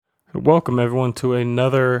Welcome, everyone, to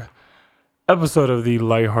another episode of the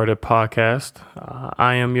Lighthearted Podcast.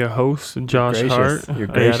 I am your host, Josh Hart. You're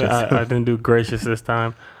gracious. I didn't do gracious this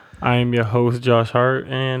time. I am your host, Josh Hart,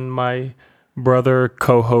 and my brother,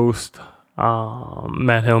 co-host,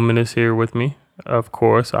 Matt Hillman is here with me, of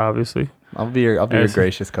course, obviously. I'll be your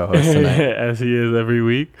gracious co-host tonight. As he is every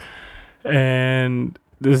week. And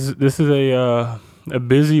this is a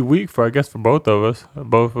busy week for both of us.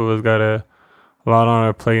 Both of us got a lot on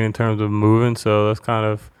our plate in terms of moving, so let's kind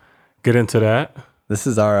of get into that. This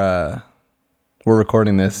is our we're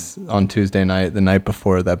recording this on Tuesday night, the night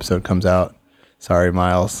before the episode comes out. Sorry,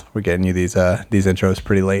 Miles, we're getting you these intros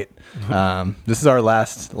pretty late. This is our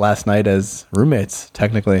last night as roommates,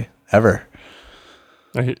 technically, ever.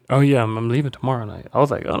 Oh yeah, I'm leaving tomorrow night. I was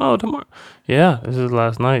like, oh no, tomorrow. Yeah, this is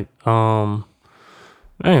last night.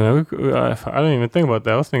 Anyway, I didn't even think about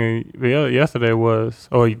that. I was thinking yesterday was,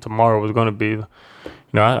 tomorrow was going to be.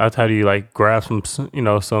 I had you like grab some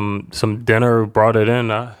dinner, brought it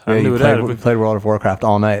in. I knew that. We played World of Warcraft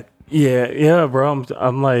all night. Yeah, bro.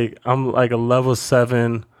 I'm like a level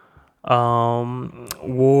 7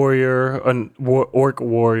 warrior, orc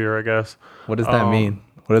warrior, I guess. What does that mean?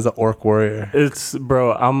 What is an orc warrior?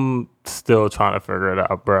 I'm still trying to figure it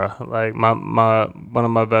out, bro. Like my one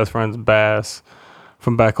of my best friends, Bass,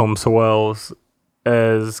 from back home, Swells,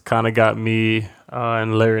 has kind of got me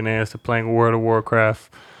and Larry Nance to playing World of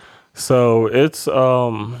Warcraft. So it's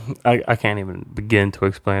I can't even begin to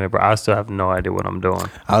explain it, but I still have no idea what I'm doing.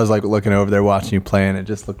 I was like looking over there watching you play, and it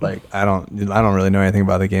just looked like I don't really know anything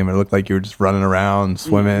about the game. It looked like you were just running around,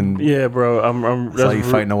 swimming. Yeah, bro. It's like you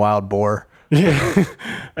fighting a wild boar. Yeah,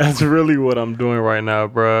 that's really what I'm doing right now,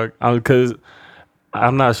 bro. Because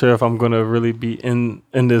I'm not sure if I'm gonna really be in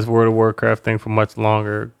this World of Warcraft thing for much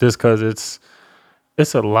longer. Just because it's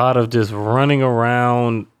a lot of just running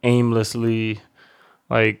around aimlessly,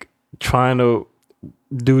 like trying to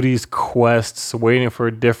do these quests, waiting for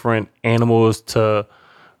different animals to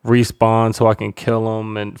respawn so I can kill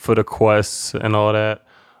them, and for the quests and all that.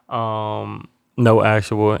 No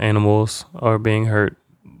actual animals are being hurt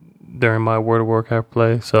during my World of Warcraft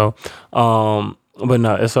play. So, but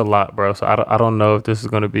no, it's a lot, bro. So I don't know if this is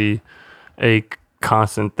going to be a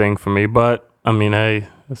constant thing for me, but I mean, hey,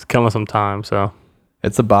 it's killing some time. So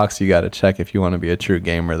it's a box you got to check if you want to be a true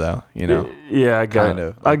gamer, though. Yeah,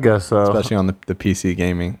 I guess so. Especially on the PC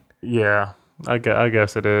gaming. Yeah, I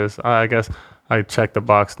guess it is. I guess I checked the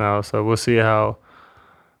box now, so we'll see how.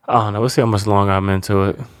 I don't know. We'll see how much longer I'm into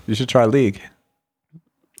it. You should try League.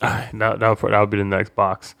 That'll be the next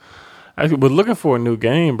box. Actually, we're looking for a new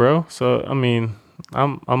game, bro. So I mean,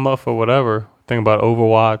 I'm up for whatever. Thinking about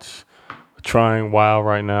Overwatch, trying WoW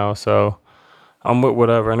right now. So I'm with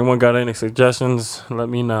whatever. Anyone got any suggestions? Let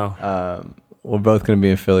me know. We're both gonna be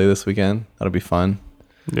in Philly this weekend. That'll be fun.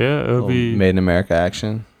 Yeah, it'll be Made in America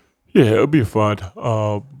action. Yeah, it'll be fun.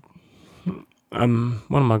 When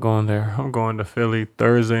am I going there? I'm going to Philly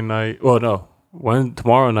Thursday night. Well, no,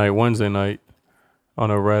 tomorrow night, Wednesday night. On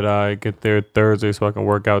a red eye, get there Thursday so I can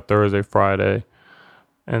work out Thursday, Friday,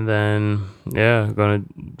 and then going to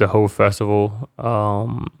the whole festival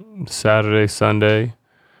Saturday, Sunday,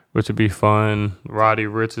 which would be fun. Roddy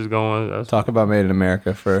Ricch is going. Talk about Made in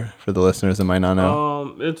America for the listeners that might not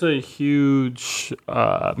know. It's a huge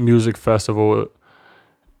music festival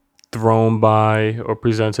thrown by or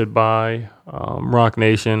presented by Rock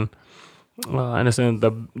Nation, and it's in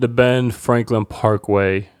the Ben Franklin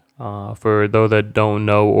Parkway. For those that don't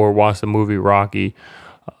know or watch the movie Rocky,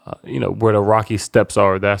 where the Rocky steps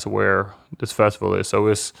are, that's where this festival is. So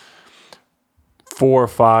it's 4 or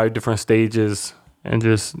 5 different stages and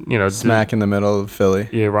just, smack in the middle of Philly.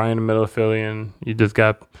 Yeah, right in the middle of Philly. And you just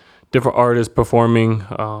got different artists performing.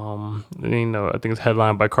 I think it's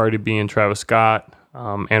headlined by Cardi B and Travis Scott.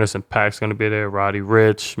 Anderson .Paak's going to be there. Roddy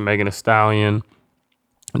Ricch, Megan Thee Stallion,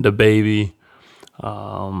 DaBaby.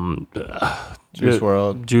 Juice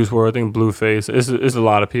WRLD, I think Blueface. It's a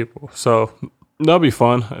lot of people, so that'll be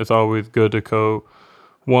fun. It's always good to go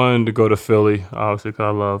to Philly, obviously,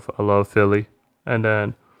 because I love Philly, and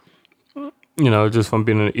then just from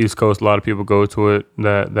being on the East Coast, a lot of people go to it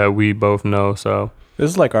that we both know. So this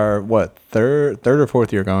is like our third or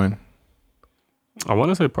fourth year going. I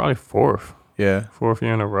want to say probably fourth. Yeah, 4th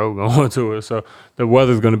year in a row going to it. So the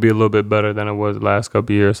weather's going to be a little bit better than it was the last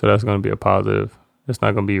couple of years. So that's going to be a positive. It's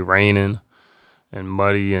not going to be raining and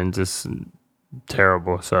muddy and just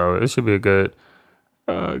terrible. So it should be a good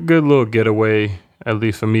little getaway, at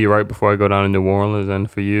least for me, right before I go down to New Orleans,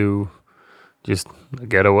 and for you, just a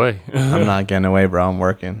getaway. I'm not getting away, bro. I'm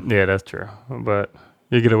working. Yeah, that's true. But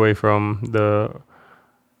you get away from the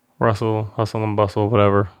hustle and bustle,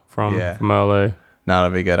 whatever, from LA. No,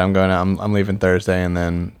 that'll be good. I'm leaving Thursday and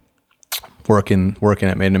then working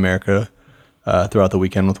at Made in America throughout the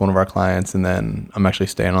weekend with one of our clients, and then I'm actually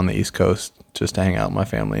staying on the East Coast just to hang out with my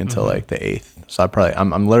family until like the 8th. So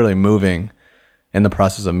I'm literally moving, in the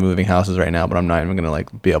process of moving houses right now, but I'm not even gonna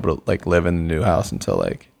like be able to like live in the new house until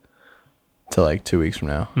like 2 weeks from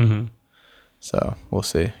now. Mm-hmm. So we'll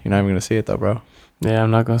see. You're not even gonna see it though, bro. Yeah,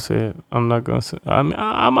 I'm not gonna see it. I'm not gonna see. I mean,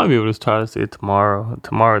 I might be able to try to see it tomorrow.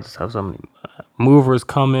 Tomorrow, just have so many movers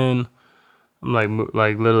come in. I'm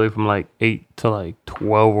like literally from like 8 to like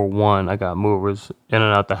 12 or 1. I got movers in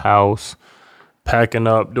and out the house, packing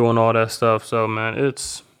up, doing all that stuff. So man,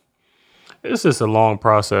 it's just a long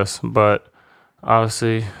process, but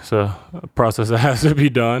obviously it's a process that has to be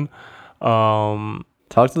done.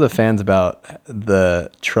 Talk to the fans about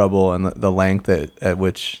the trouble and the lengths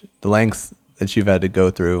that you've had to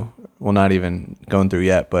go through. Well, not even going through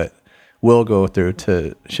yet, but will go through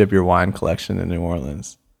to ship your wine collection to New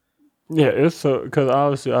Orleans. Yeah, it's so because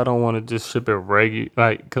obviously I don't want to just ship it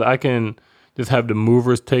because I can just have the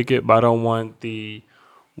movers take it, but I don't want the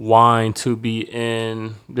wine to be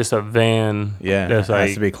in just a van. Yeah, that's it like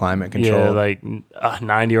has to be climate controlled. Yeah, like a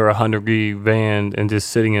 90 or 100-degree van, and just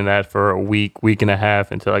sitting in that for a week and a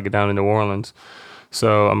half until I get down to New Orleans.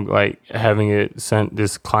 So I'm like having it sent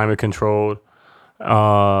just climate controlled,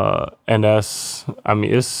 and I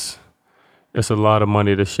mean it's a lot of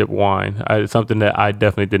money to ship wine. It's something that I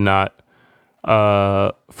definitely did not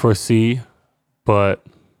foresee, but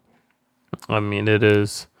I mean it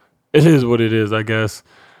is what it is. I guess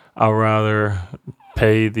I'd rather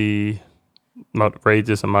pay the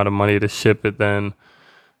outrageous amount of money to ship it than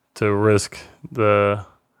to risk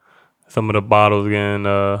some of the bottles getting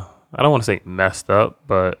I don't want to say messed up,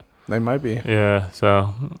 but They might be. yeah.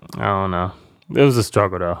 So I don't know. It was a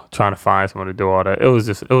struggle though, trying to find someone to do all that. It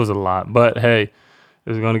was a lot, but hey,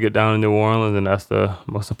 it's going to get down to New Orleans, and that's the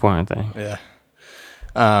most important thing. Yeah.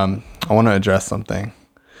 I want to address something.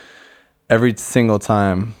 Every single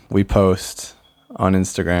time we post on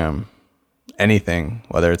Instagram anything,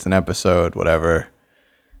 whether it's an episode, whatever,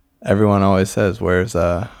 everyone always says, "Where's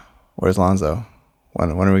Lonzo? When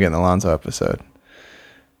are we getting the Lonzo episode?"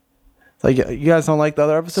 It's like, you guys don't like the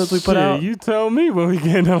other episodes we put out? You tell me when we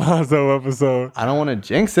get the Lonzo episode. I don't want to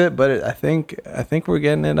jinx it, but I think we're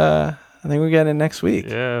getting it. I think we're getting it next week.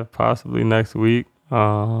 Yeah, possibly next week.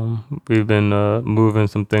 We've been moving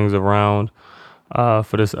some things around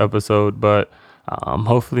for this episode, but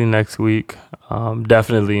hopefully next week.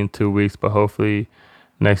 Definitely in 2 weeks, but hopefully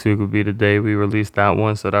next week will be the day we release that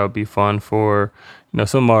one. So that would be fun for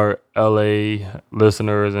some of our LA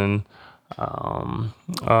listeners and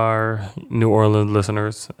our New Orleans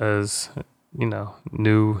listeners, as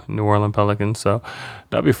new Orleans Pelicans. So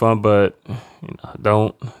that'd be fun, but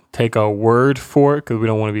don't take our word for it, because we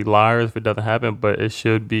don't want to be liars if it doesn't happen. But it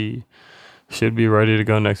should be ready to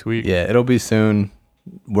go next week. Yeah, it'll be soon.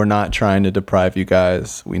 We're not trying to deprive you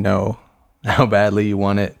guys. We know how badly you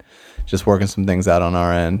want it. Just working some things out on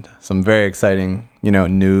our end. Some very exciting,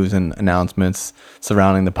 news and announcements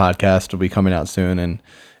surrounding the podcast will be coming out soon, and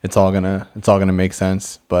it's all gonna make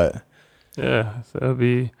sense. But yeah, so it'll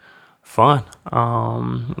be fun.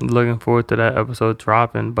 Looking forward to that episode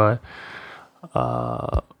dropping. But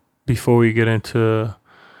before we get into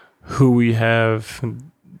who we have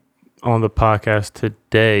on the podcast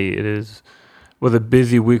today, it was a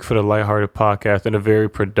busy week for the Lighthearted Podcast and a very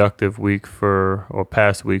productive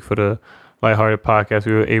past week for the Lighthearted Podcast.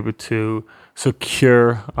 We were able to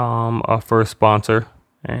secure our first sponsor,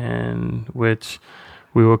 and which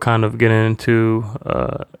we will kind of get into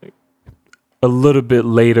a little bit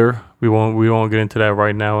later. We won't get into that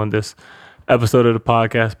right now in this episode of the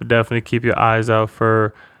podcast, but definitely keep your eyes out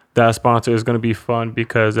for that sponsor. It's going to be fun,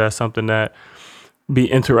 because that's something that be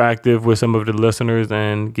interactive with some of the listeners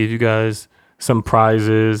and give you guys some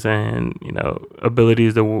prizes and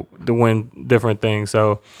abilities to win different things.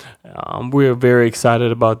 So we're very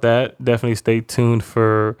excited about that. Definitely stay tuned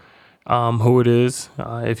for who it is.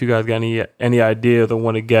 If you guys got any ideas or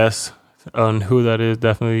want to guess on who that is,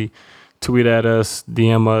 definitely tweet at us,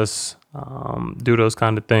 DM us, do those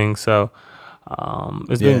kind of things. So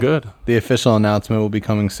it's been good. The official announcement will be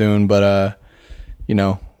coming soon, but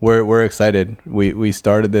we're excited. We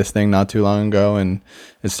started this thing not too long ago, and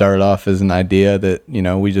it started off as an idea that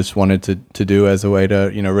we just wanted to do as a way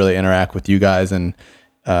to really interact with you guys, and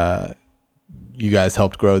you guys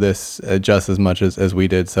helped grow this just as much as we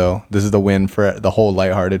did. So this is the win for the whole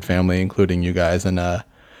Lighthearted family, including you guys, and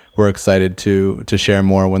we're excited to share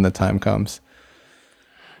more when the time comes.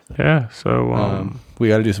 Yeah. So we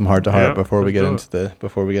got to do some heart to heart before we get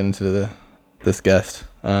into this guest.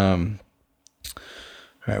 All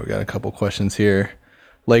right, we got a couple questions here.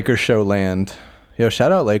 Lakers Show Land. Yo,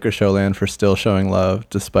 shout out Lakers Show Land for still showing love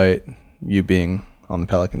despite you being on the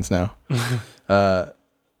Pelicans now.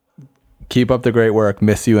 Keep up the great work.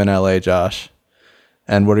 Miss you in LA, Josh.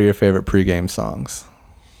 And what are your favorite pregame songs?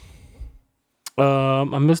 I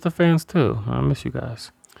miss the fans too. I miss you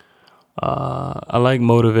guys. I like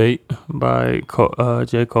Motivate by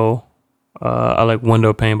J. Cole. I like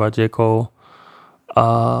Window Pane by J. Cole.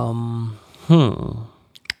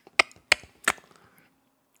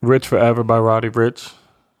 Rich Forever by Roddy Ricch.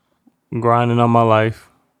 Grinding on My Life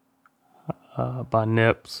by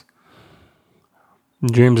Nips.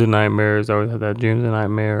 Dreams and Nightmares. I always have that. Dreams and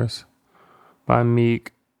Nightmares by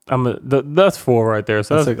Meek. That's 4 right there.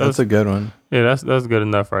 So that's a good one. Yeah, that's good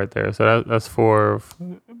enough right there. So that's 4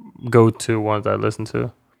 go-to ones I listen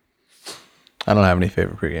to. I don't have any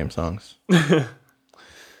favorite pregame songs.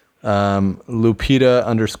 Lupita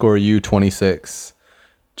 _U26.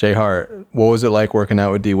 J Hart, what was it like working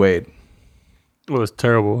out with D Wade? It was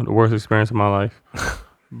terrible. The worst experience of my life.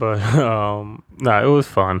 But it was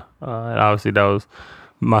fun. And obviously that was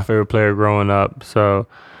my favorite player growing up. So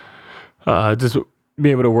just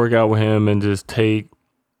being able to work out with him and just take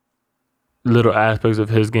little aspects of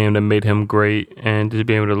his game that made him great, and just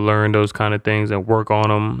being able to learn those kind of things and work on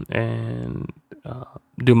them and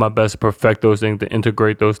do my best to perfect those things, to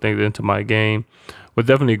integrate those things into my game, was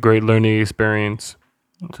definitely a great learning experience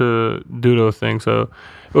to do those things. So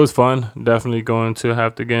it was fun. Definitely going to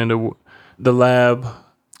have to get into the lab,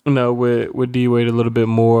 with D Wade a little bit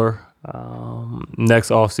more next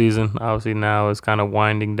off season. Obviously now it's kind of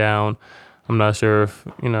winding down. I'm not sure if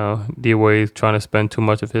D Wade's trying to spend too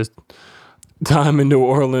much of his time in New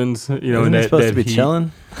Orleans. Isn't he supposed to be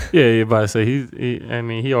chilling? Yeah, you're about to say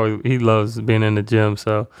he loves being in the gym.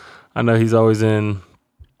 So I know he's in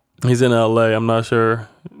LA. I'm not sure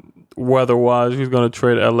weather-wise he's going to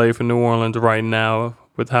trade LA for New Orleans right now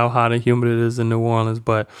with how hot and humid it is in New Orleans,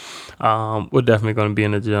 but we're definitely going to be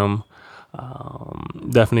in the gym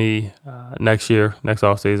definitely next year, next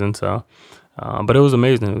off season. So but it was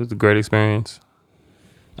amazing. It was a great experience.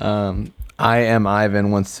 I Am Ivan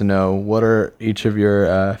wants to know, what are each of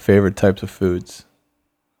your favorite types of foods?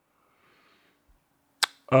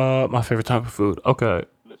 My favorite type of food. Okay,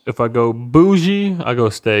 if I go bougie, I go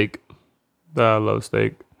steak. I love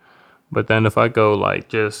steak. But then if I go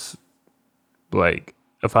if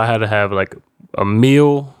I had to have like a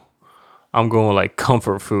meal, I'm going like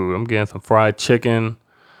comfort food. I'm getting some fried chicken.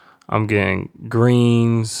 I'm getting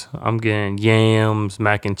greens. I'm getting yams,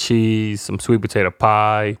 mac and cheese, some sweet potato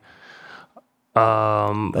pie.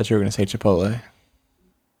 Thought you were gonna say Chipotle.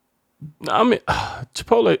 I mean,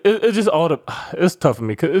 Chipotle. It just it's tough for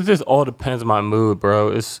me because it just all depends on my mood, bro.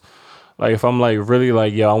 It's like if I'm like really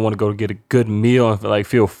like, I want to go get a good meal and like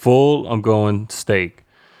feel full, I'm going steak.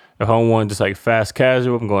 If I want just like fast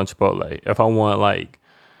casual, I'm going Chipotle. If I want like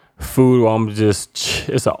food where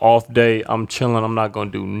it's an off day, I'm chilling, I'm not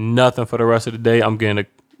gonna do nothing for the rest of the day, I'm getting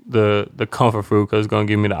the comfort food because it's gonna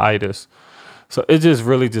give me the itis. So it just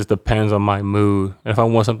really just depends on my mood. And if I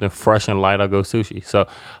want something fresh and light, I'll go sushi. So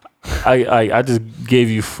I just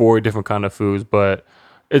gave you 4 different kind of foods, but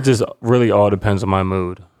it just really all depends on my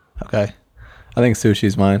mood. Okay, I think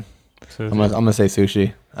sushi's mine. Sushi. I'm gonna say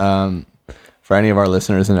sushi. For any of our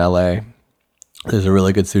listeners in LA, there's a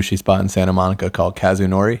really good sushi spot in Santa Monica called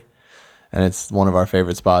Kazunori, and it's one of our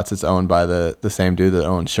favorite spots. It's owned by the same dude that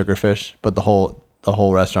owns Sugarfish, but the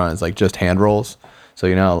whole restaurant is like just hand rolls. So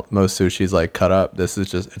most sushi's like cut up. This is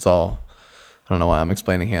just, it's all, I don't know why I'm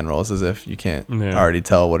explaining hand rolls as if you can't already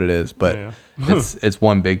tell what it is, but it's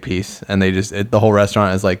one big piece, and they just the whole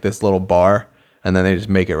restaurant is like this little bar, and then they just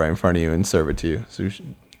make it right in front of you and serve it to you. So you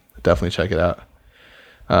should definitely check it out.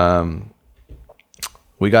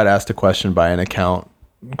 We got asked a question by an account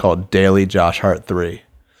called Daily Josh Hart 3.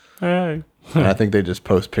 Hey. And I think they just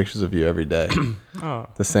post pictures of you every day. Oh,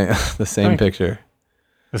 The same picture.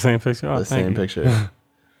 the same picture. Oh, The thank same you. picture.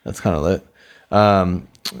 That's kind of lit.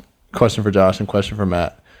 Question for Josh and question for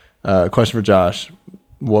Matt. Question for Josh.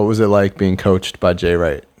 What was it like being coached by Jay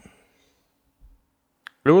Wright?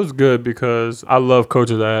 It was good because I love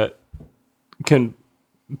coaches that can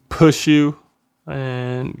push you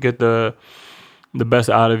and get the best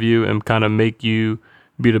out of you and kind of make you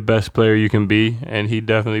be the best player you can be. And he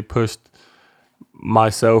definitely pushed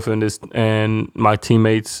myself and my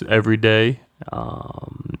teammates every day.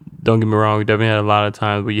 Don't get me wrong, we definitely had a lot of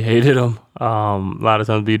times where you hated him. A lot of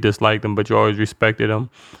times where you disliked him, but you always respected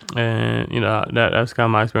him. And that's kind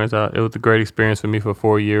of my experience. It was a great experience for me for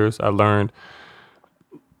 4 years. I learned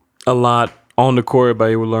a lot on the court,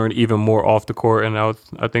 but I would learn even more off the court, and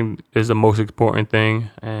I think is the most important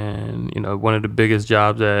thing. And one of the biggest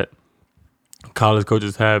jobs that college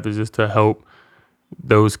coaches have is just to help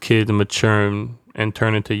those kids mature and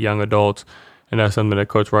turn into young adults. And that's something that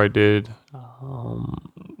Coach Wright did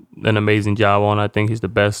an amazing job on. I think he's the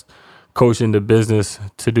best coach in the business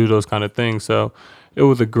to do those kind of things. So it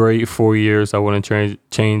was a great 4 years. I wouldn't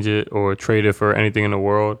change it or trade it for anything in the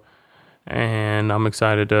world. And I'm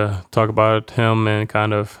excited to talk about him and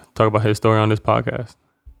kind of talk about his story on this podcast.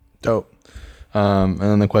 Dope. And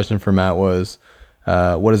then the question for Matt was,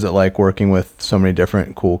 what is it like working with so many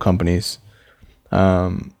different cool companies?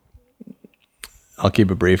 I'll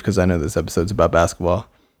keep it brief because I know this episode's about basketball,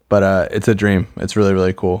 but it's a dream. It's really,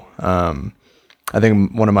 really cool. I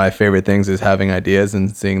think one of my favorite things is having ideas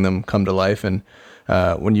and seeing them come to life. And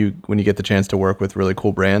when you get the chance to work with really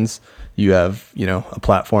cool brands, you have, a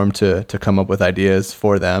platform to come up with ideas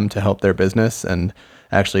for them to help their business and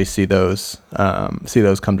actually see those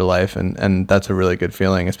come to life. And that's a really good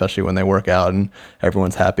feeling, especially when they work out and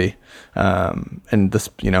everyone's happy. And this,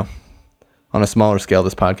 on a smaller scale,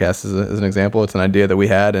 this podcast is an example. It's an idea that we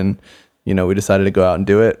had, and we decided to go out and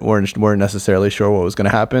do it. Weren't necessarily sure what was going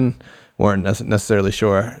to happen. Weren't necessarily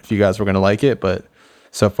sure if you guys were going to like it, but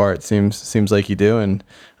so far it seems like you do, and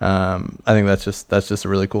I think that's just a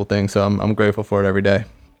really cool thing. So I'm grateful for it every day.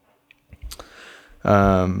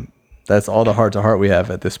 That's all the heart to heart we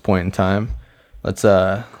have at this point in time. Let's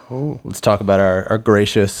talk about our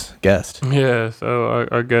gracious guest. Yeah, so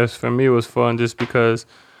our guest for me was fun just because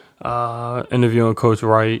interviewing Coach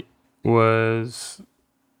Wright was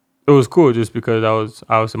cool just because I was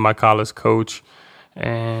obviously my college coach,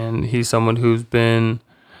 and he's someone who's been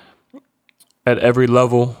at every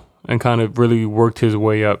level and kind of really worked his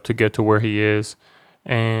way up to get to where he is.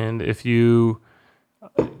 And if you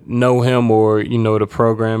know him or the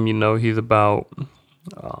program, he's about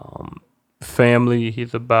family.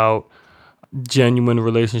 He's about genuine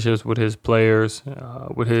relationships with his players,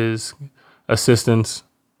 with his assistants,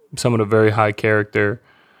 some of the very high character.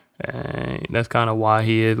 And that's kind of why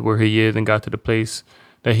he is where he is and got to the place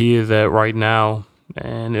that he is at right now.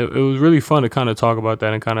 And it was really fun to kind of talk about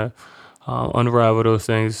that and kind of unravel those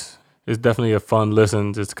things. It's definitely a fun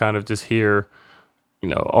listen just to kind of just hear,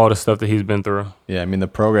 all the stuff that he's been through. Yeah, I mean, the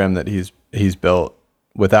program that he's built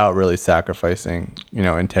without really sacrificing,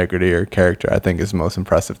 integrity or character, I think is the most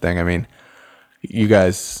impressive thing. I mean, you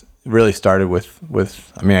guys really started with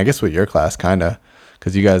I guess with your class, kind of,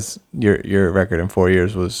 because you guys, your record in 4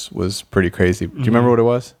 years was pretty crazy. Do you remember what it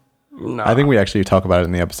was? No. I think we actually talk about it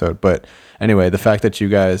in the episode. But anyway, the fact that you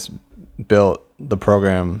guys built the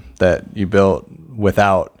program that you built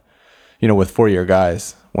without, with 4-year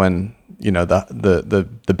guys, when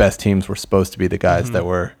the best teams were supposed to be the guys that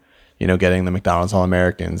were, getting the McDonald's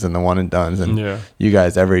All-Americans and the one and dones, and you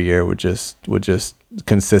guys every year would just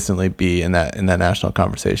consistently be in that national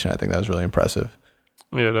conversation. I think that was really impressive.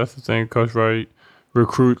 Yeah, that's the thing. Coach Wright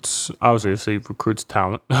recruits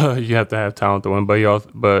talent. You have to have talent to win,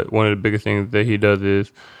 but one of the biggest things that he does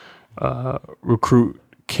is recruit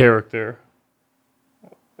character.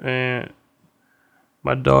 And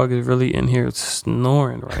my dog is really in here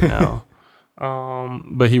snoring right now.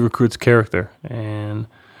 But he recruits character, and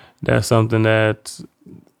that's something that's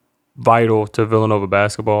vital to Villanova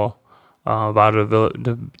basketball, vital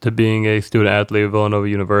to being a student athlete at Villanova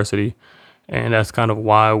University. And that's kind of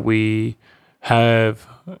why we have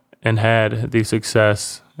and had the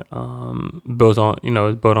success built on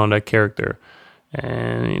that character,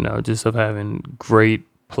 and just of having great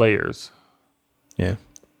players. Yeah.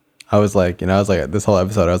 I was like this whole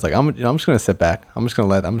episode, I was like, I'm just gonna sit back. I'm just gonna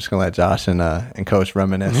let Josh and Coach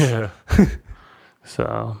reminisce. Yeah.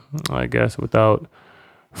 So I guess without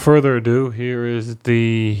further ado, here is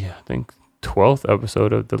the 12th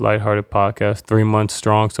episode of the Lighthearted Podcast. 3 months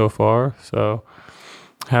strong so far. So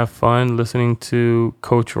have fun listening to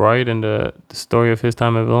Coach Wright and the story of his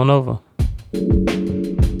time at Villanova.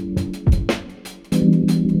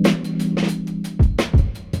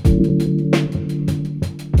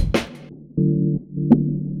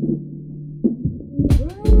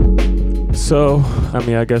 So,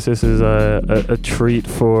 I guess this is a treat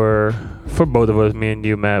for both of us, me and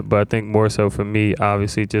you, Matt, but I think more so for me,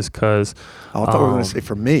 obviously, just because... I thought we were going to say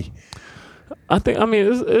for me. It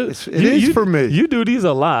is for me. You do these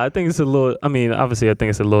a lot. I think it's a little... obviously, I think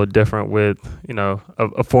it's a little different with,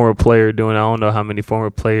 a former player doing... I don't know how many former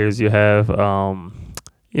players you have, hopping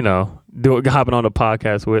on the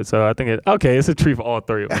podcast with. So I think it's a treat for all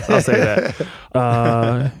three of us. I'll say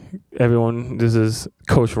that. Everyone, this is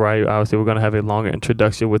Coach Wright. Obviously, we're going to have a longer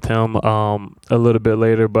introduction with him a little bit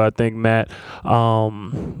later. But I think, Matt,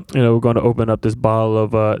 we're going to open up this bottle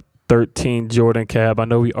of 13 Jordan cab. I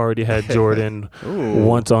know we already had Jordan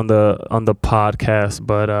once on the podcast,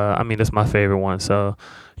 but I mean, it's my favorite one. So,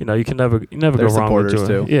 you know, you never go wrong with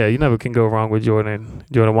Jordan. Too. Yeah, you never can go wrong with Jordan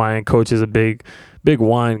wine. Coach is a big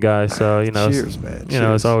wine guy, so you know, cheers, man. You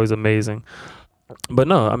know, it's always amazing. But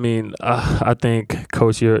no, I mean, I think,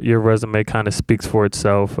 Coach, your resume kind of speaks for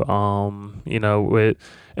itself. You know, with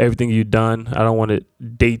everything you've done, I don't want to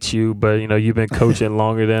date you, but, you know, you've been coaching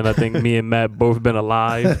longer than I think me and Matt both been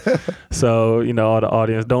alive. So, you know, all the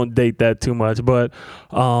audience, don't date that too much. But,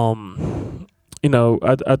 you know,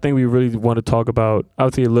 I think we really want to talk about,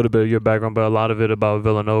 obviously, a little bit of your background, but a lot of it about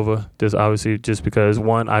Villanova. Just because,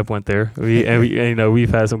 one, I've went there. You know, we've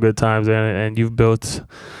had some good times there, and you've built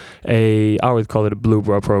I always call it a blue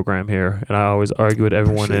blood program here, and I always argue with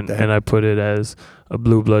everyone, and I put it as a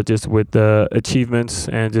blue blood just with the achievements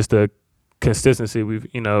and just the consistency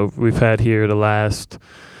we've had here the last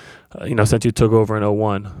since you took over in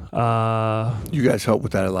 01. You guys helped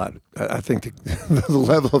with that a lot. I think the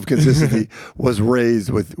level of consistency was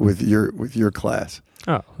raised with your class.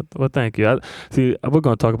 Oh, well, thank you. We're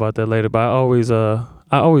going to talk about that later, but I always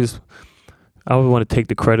want to take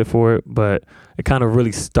the credit for it, but it kind of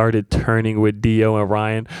really started turning with Dio and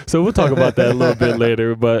Ryan. So we'll talk about that a little bit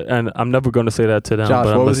later, and I'm never going to say that to them. Josh,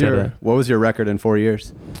 but what was your record in 4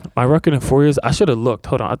 years? My record in 4 years? I should have looked.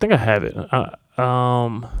 Hold on. I think I have it.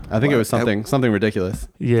 I think it was something ridiculous.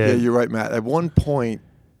 Yeah, you're right, Matt. At one point,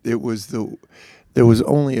 there was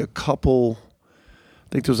only a couple. I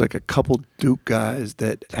think there was like a couple Duke guys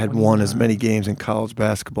that had won as many games in college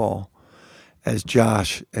basketball as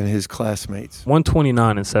Josh and his classmates.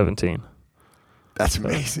 129 and 17. That's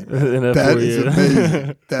amazing. That is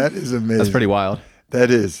amazing. That is amazing. That's pretty wild.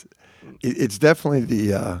 That is. It's definitely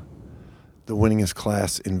the winningest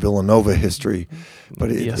class in Villanova history,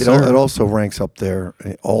 but it also ranks up there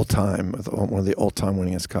all time, one of the all-time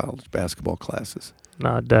winningest college basketball classes.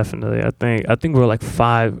 No, definitely. I think we're like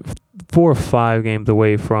 4 or 5 games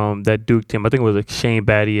away from that Duke team. I think it was like Shane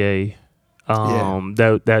Battier.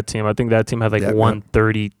 That team. I think that team had like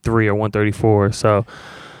 133 or 134. So.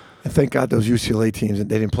 And thank God those UCLA teams, they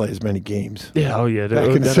didn't play as many games. Yeah, oh yeah. Back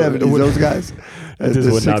in the 70s, those guys, the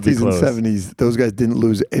 60s and 70s, those guys didn't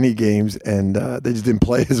lose any games, and they just didn't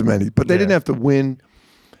play as many. But they didn't have to win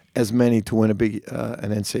as many to win a big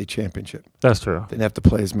an NCAA championship. That's true. They didn't have to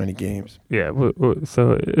play as many games. Yeah,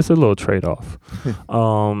 so it's a little trade-off.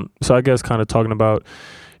 So I guess kind of talking about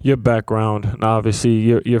your background, and obviously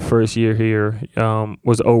your first year here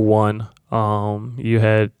was 01. You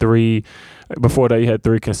had 3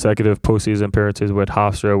 consecutive postseason appearances with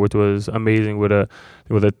Hofstra, which was amazing with a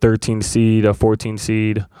 13 seed, a 14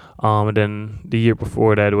 seed, and then the year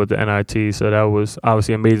before that with the NIT. So that was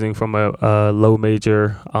obviously amazing from a low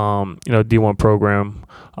major, D1 program,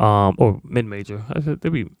 or mid major.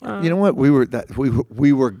 You know what? We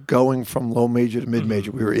were going from low major to mid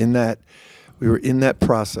major. We were in that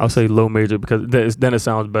process. I'll say low major because then it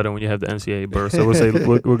sounds better when you have the NCAA berth. So we'll say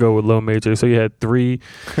we'll go with low major. So you had 3,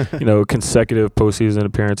 consecutive postseason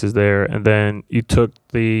appearances there, and then you took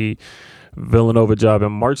the Villanova job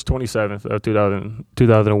in March 27th of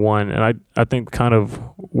 2001. And I think kind of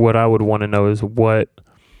what I would want to know is what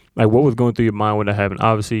was going through your mind when that happened.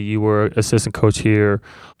 Obviously, you were assistant coach here,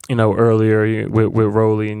 earlier with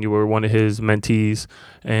Rowley, and you were one of his mentees.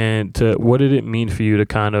 And what did it mean for you to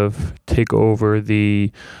kind of take over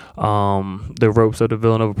the ropes of the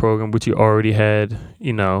Villanova program, which you already had,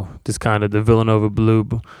 just kind of the Villanova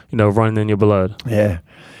blue, running in your blood? Yeah,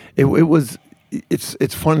 it was.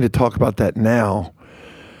 It's funny to talk about that now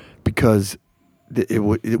because it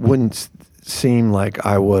wouldn't seem like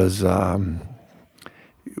I was,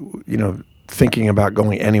 thinking about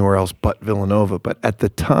going anywhere else but Villanova. But at the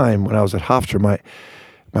time when I was at Hofstra, my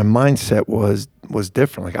mindset was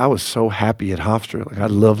different. Like I was so happy at Hofstra. Like I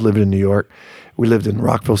loved living in New York. We lived in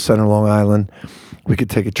Rockville Center, Long Island. We could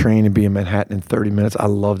take a train and be in Manhattan in 30 minutes. I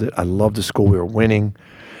loved it. I loved the school. We were winning.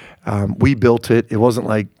 We built it. It wasn't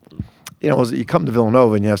like, you come to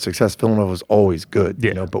Villanova and you have success. Villanova was always good,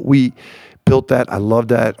 but we built that. I loved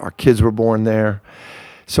that. Our kids were born there.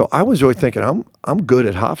 So I was really thinking, I'm good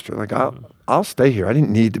at Hofstra. Like I'll stay here. I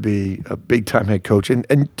didn't need to be a big time head coach.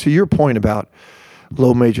 And to your point about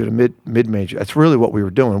low major to mid major, that's really what we were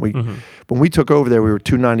doing. When we took over there, we were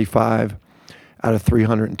 295 out of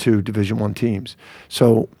 302 Division I teams.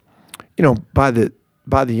 So, by the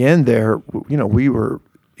end there, we were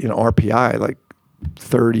RPI like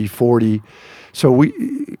 30, 40. So we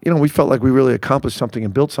felt like we really accomplished something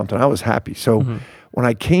and built something. I was happy. So when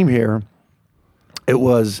I came here, it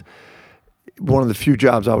was one of the few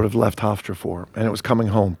jobs I would have left Hofstra for, and it was coming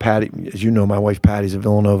home. Patty, as you know, my wife Patty's a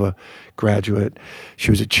Villanova graduate.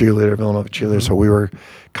 She was a cheerleader, Villanova cheerleader, so we were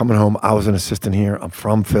coming home. I was an assistant here. I'm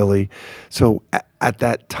from Philly. So at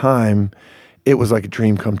that time, it was like a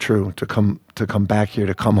dream come true to come back here,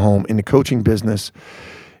 to come home. In the coaching business,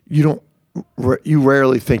 you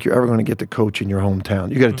rarely think you're ever going to get to coach in your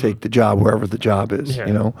hometown. You got to take the job wherever the job is,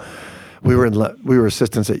 you know. We were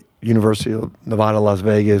assistants at University of Nevada, Las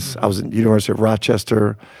Vegas. I was at University of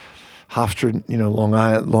Rochester, Hofstra, you know, Long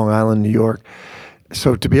Island, New York.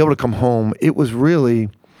 So to be able to come home, it was really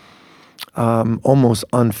almost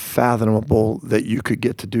unfathomable that you could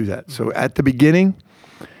get to do that. So at the beginning,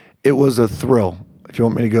 it was a thrill. If you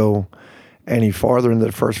want me to go any farther into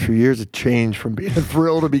the first few years, it changed from being a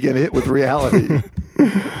thrill to being hit with reality.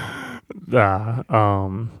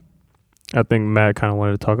 I think Matt kind of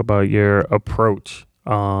wanted to talk about your approach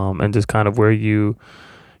and just kind of where you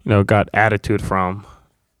got attitude from.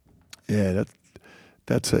 Yeah,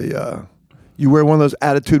 that's a you wear one of those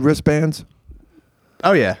attitude wristbands?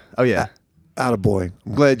 Oh yeah. Attaboy.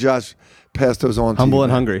 I'm glad Josh passed those on to you. Humble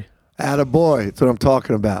and hungry. Attaboy. That's what I'm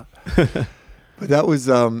talking about. But that was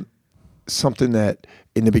something that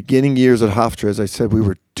in the beginning years at Hofstra, as I said, we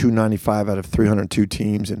were 295 out of 302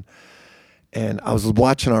 teams, and I was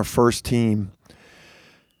watching our first team,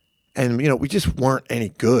 and we just weren't any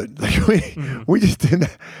good. Like we just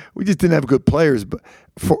didn't have good players, but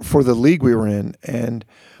for the league we were in, and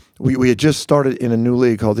we had just started in a new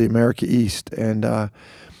league called the America East, and I'm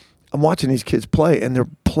watching these kids play, and they're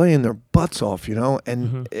playing their butts off,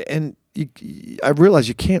 and I realized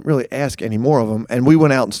you can't really ask any more of them. And we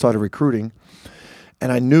went out and started recruiting,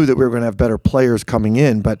 and I knew that we were going to have better players coming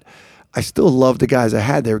in, but I still loved the guys I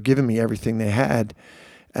had. They were giving me everything they had.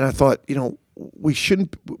 And I thought, we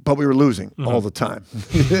shouldn't, but we were losing all the time.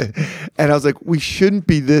 And I was like, we shouldn't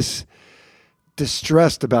be this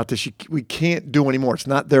distressed about this. We can't do anymore. It's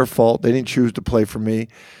not their fault. They didn't choose to play for me.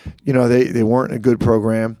 They weren't a good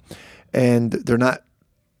program, and they're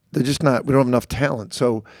just not, we don't have enough talent.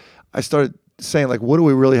 So I started saying, like, what do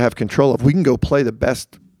we really have control of? We can go play the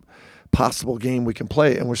best possible game we can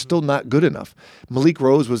play, and we're still not good enough. Malik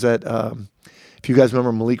Rose was at, if you guys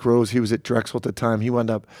remember Malik Rose, he was at Drexel at the time. He wound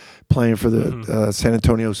up playing for the San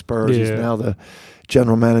Antonio Spurs. Yeah. He's now the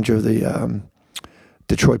general manager of the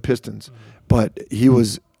Detroit Pistons. But he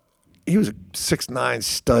was a 6'9"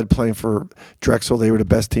 stud playing for Drexel. They were the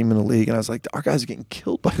best team in the league, and I was like, our guys are getting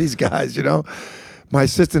killed by these guys, My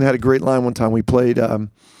assistant had a great line one time. We played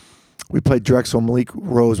Drexel. Malik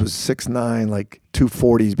Rose was 6'9", like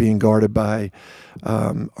 240s, being guarded by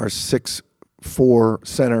our 6'4"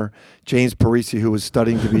 center, James Parisi, who was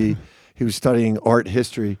studying art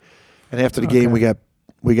history. And after the game, we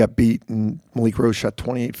got beat, and Malik Rose shot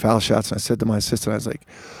 28 foul shots. And I said to my assistant, I was like,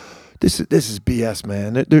 this is BS,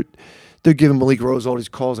 man. They're giving Malik Rose all these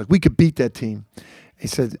calls. Like, we could beat that team. He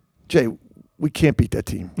said, Jay, we can't beat that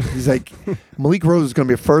team. He's like, Malik Rose is going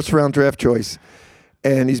to be a first-round draft choice,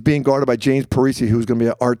 and he's being guarded by James Parisi, who's going to be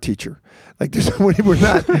an art teacher. Like,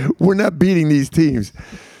 we're not beating these teams.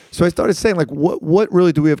 So I started saying, like, what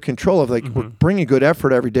really do we have control of? Like, we're bringing good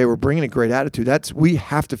effort every day. We're bringing a great attitude. We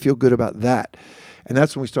have to feel good about that. And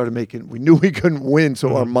that's when we started we knew we couldn't win.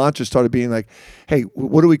 So our mantra started being like, hey,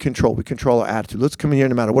 what do we control? We control our attitude. Let's come in here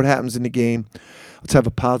no matter what happens in the game. Let's have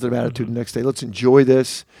a positive attitude the next day. Let's enjoy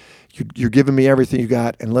this. You're giving me everything you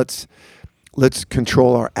got, and let's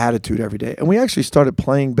control our attitude every day. And we actually started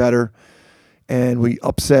playing better, and we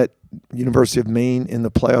upset University of Maine in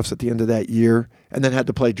the playoffs at the end of that year, and then had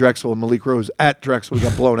to play Drexel and Malik Rose at Drexel. We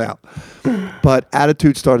got blown out. But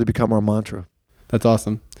attitude started to become our mantra. That's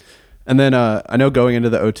awesome. And then I know going into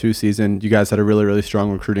the 2002 season, you guys had a really, really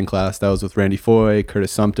strong recruiting class. That was with Randy Foye,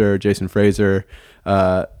 Curtis Sumter, Jason Fraser,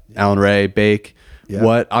 Alan Ray, Bake. Yeah.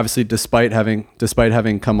 What, obviously, despite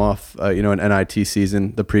having come off an NIT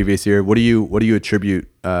season the previous year, what do you attribute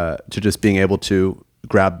to just being able to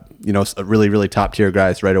grab really, really top tier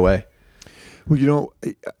guys right away? Well,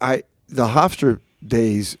 the Hofstra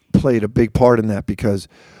days played a big part in that, because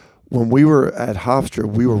when we were at Hofstra,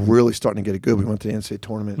 we were really starting to get it good. We went to the NCAA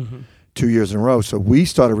tournament 2 years in a row. So we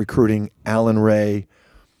started recruiting Alan Ray,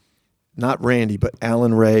 not Randy, but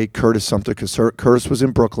Alan Ray, Curtis Sumter, because Curtis was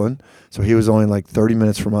in Brooklyn, so he was only like 30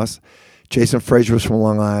 minutes from us. Jason Frazier was from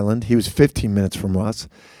Long Island. He was 15 minutes from us.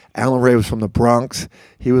 Alan Ray was from the Bronx.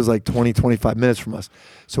 He was like 20, 25 minutes from us.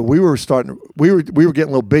 So we were getting a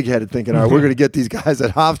little big-headed, thinking, all right, we're going to get these guys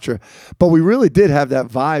at Hofstra. But we really did have that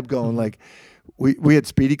vibe going. Like, we had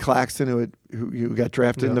Speedy Claxton, who got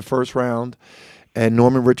drafted in the first round, and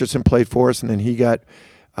Norman Richardson played for us, and then he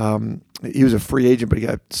was a free agent, but he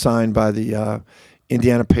got signed by the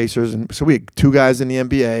Indiana Pacers, and so we had 2 guys in the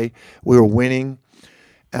NBA. We were winning.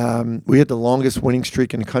 We had the longest winning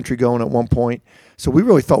streak in the country going at one point. So we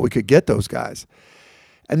really thought we could get those guys.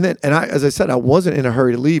 And then, as I said, I wasn't in a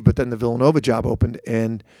hurry to leave, but then the Villanova job opened,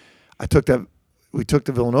 and we took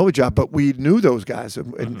the Villanova job, but we knew those guys,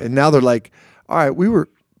 and now they're like, all right, we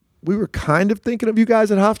were kind of thinking of you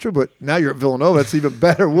guys at Hofstra, but now you're at Villanova. That's even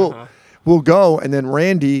better. We'll go. And then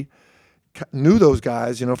Randy knew those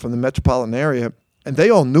guys, from the metropolitan area, and they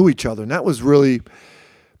all knew each other, and that was really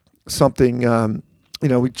something.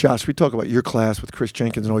 Josh, we talk about your class with Chris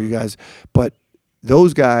Jenkins and all you guys, but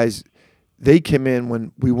those guys, they came in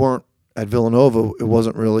when we weren't at Villanova. It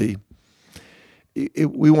wasn't really.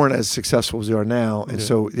 We weren't as successful as we are now, and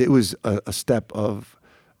so it was a step of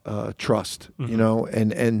trust,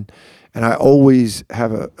 and I always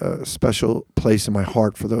have a special place in my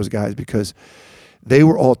heart for those guys because they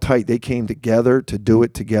were all tight. They came together to do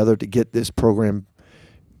it together to get this program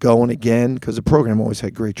going again because the program always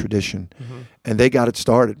had great tradition, and they got it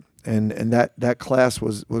started. And that class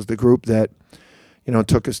was the group that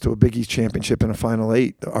took us to a Big East championship and a Final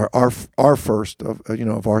Eight, our first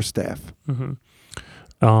of our staff.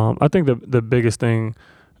 I think the biggest thing,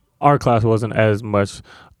 our class wasn't as much,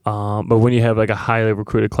 but when you have like a highly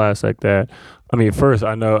recruited class like that, I mean, first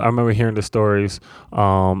I remember hearing the stories.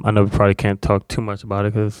 I know we probably can't talk too much about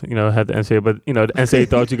it because it had the NCAA, but the NCAA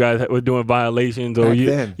thought you guys were doing violations or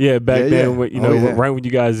then. Back then, when, right when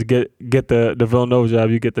you guys get the Villanova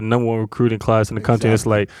job, you get the number 1 recruiting class in the country. And it's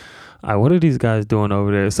like, all right, what are these guys doing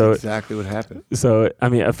over there? So exactly what happened. So I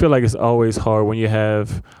mean, I feel like it's always hard when you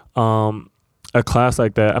have a class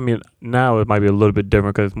like that. I mean, now it might be a little bit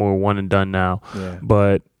different because it's more one and done now. Yeah.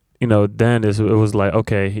 But then it was like,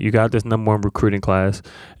 okay, you got this number 1 recruiting class,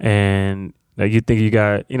 and you think you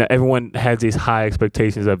got, everyone has these high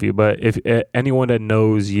expectations of you. But if anyone that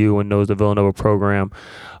knows you and knows the Villanova program,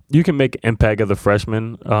 you can make an impact as a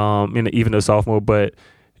freshman, even a sophomore, but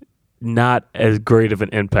not as great of an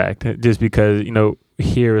impact. Just because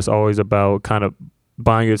here it's always about kind of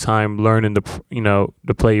buying your time, learning to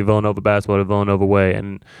play Villanova basketball the Villanova way,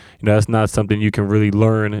 and that's not something you can really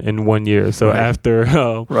learn in 1 year. So after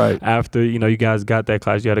you guys got that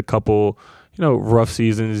class, you had a couple rough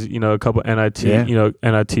seasons, a couple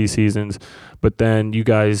NIT seasons, but then you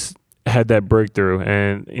guys had that breakthrough,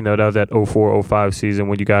 and that was that 04-05 season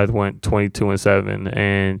when you guys went 22-7,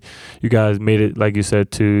 and you guys made it, like you said,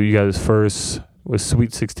 to you guys' first was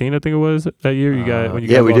Sweet 16, I think it was that year. You guys when you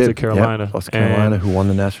guys lost to Carolina. Yep, lost to Carolina, who won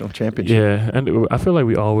the national championship. Yeah, and I feel like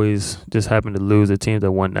we always just happen to lose the teams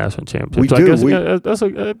that won national championships. We so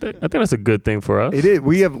do. I think that's a good thing for us. It is.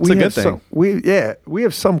 We have thing. We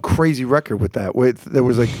have some crazy record with that. There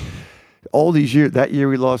was like all these years. That year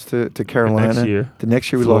we lost to Carolina. The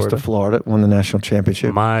next year we lost to Florida, won the national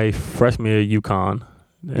championship. My freshman year, UConn,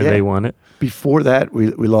 and they won it. Before that, we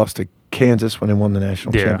lost to Kansas when they won the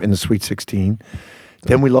national championship in the Sweet 16.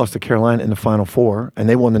 Then we lost to Carolina in the Final Four, and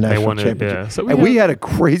they won the national championship. So we had a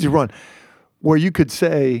crazy run where you could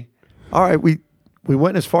say, all right, we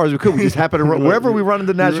went as far as we could. We just happened to run. Wherever we run in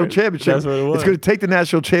the national championship, it's going to take the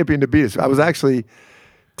national champion to beat us. I was actually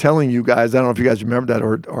telling you guys, I don't know if you guys remember that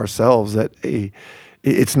or ourselves, that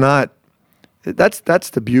it's not – that's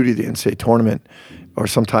the beauty of the NCAA tournament, or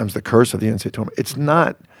sometimes the curse of the NCAA tournament. It's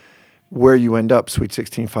not – where you end up, Sweet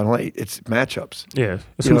 16, Final 8, it's matchups. Yeah,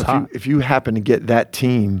 if you happen to get that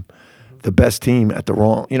team, the best team at the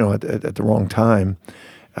wrong, at the wrong time,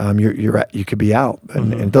 you could be out,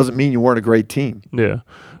 and it doesn't mean you weren't a great team. Yeah,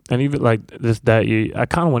 and even like that year, I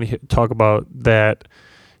kind of want to talk about that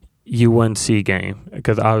UNC game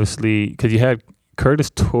because you had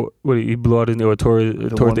Curtis he blew out his knee or tore the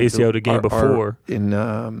ACL the game before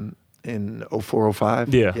in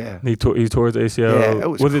 04-05. Yeah. He tore his ACL. Yeah, that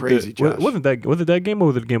was crazy, Josh. Was it that game or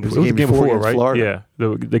was it the game before? It was the game before, right? Florida.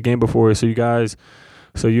 Yeah, the game before. So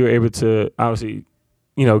you were able to obviously,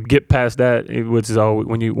 get past that, which is all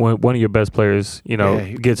when one of your best players,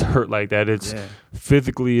 gets hurt like that. It's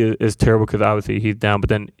physically is terrible because obviously he's down, but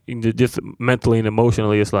then just mentally and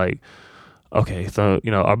emotionally, it's like, okay, so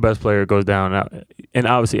our best player goes down, and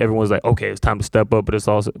obviously everyone's like, okay, it's time to step up, but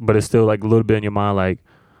it's still like a little bit in your mind like,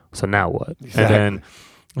 so now what? Exactly. And then,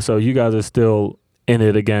 so you guys are still in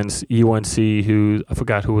it against UNC, who I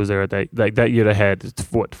forgot who was there at that year. They had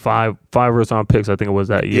five first-round picks, I think it was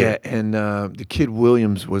that year. Yeah, and the kid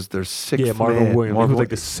Williams was their sixth. Yeah, Marvin Williams. He was like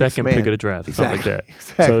the second pick of the draft, exactly. something like that.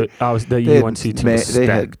 Exactly. So I was the UNC team was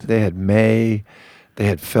stacked. They had May, they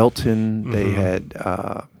had Felton, they had.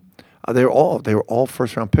 They were all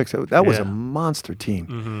first-round picks. That was a monster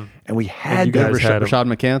team, and we had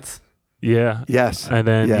Rashad McCants. Yeah. Yes. And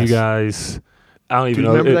then you guys, I don't even Do you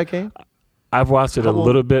know. remember that game? I've watched it How a long-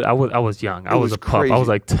 little bit. I was young. I It was was a pup. I crazy. was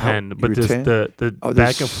like How- 10. you But were just 10? the Oh,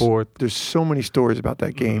 back and forth. There's so many stories about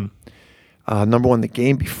that game. Number one, the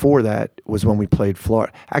game before that was when we played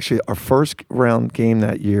Florida. Actually, our first round game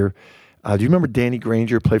that year. Do you remember Danny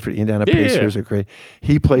Granger played for the Indiana Yeah, Pacers? yeah. Great.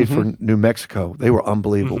 He played for New Mexico. They were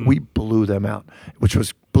unbelievable. We blew them out, which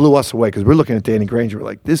blew us away because we're looking at Danny Granger. We're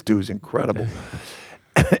like, this dude's incredible.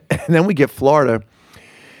 And then we get Florida,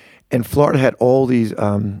 and Florida had all these.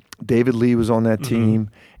 David Lee was on that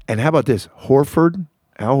team, and how about this? Al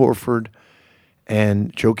Horford,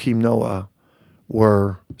 and Joakim Noah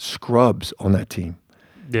were scrubs on that team.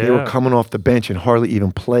 Yeah. They were coming off the bench and hardly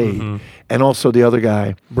even played. And also the other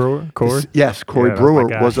guy, Brewer, Corey. yes, Corey Yeah, that's my Brewer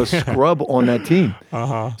guy. was a scrub on that team.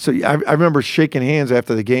 So I remember shaking hands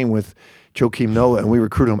after the game with Joakim Noah, and we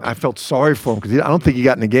recruited him. I felt sorry for him because I don't think he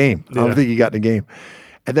got in the game. I don't think he got in the game.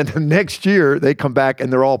 And then the next year they come back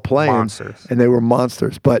and they're all playing, Monsters. and they were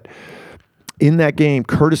monsters. But in that game,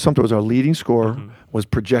 Curtis Sumter was our leading scorer, was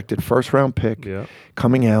projected first round pick, Yeah.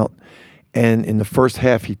 coming out, and in the first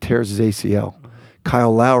half he tears his ACL.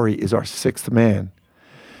 Kyle Lowry is our sixth man.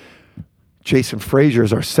 Jason Frazier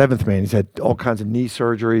is our seventh man. He's had all kinds of knee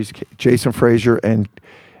surgeries. Jason Frazier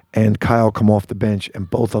and Kyle come off the bench, and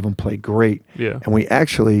both of them play great. Yeah. And we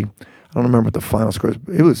actually, I don't remember what the final score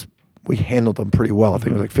is. We handled them pretty well. I think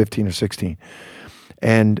it was like 15 or 16.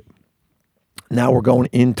 And now we're going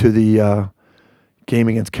into the game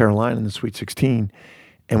against Carolina in the Sweet 16,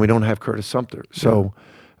 and we don't have Curtis Sumter. So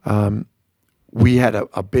we had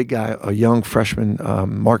a big guy, a young freshman,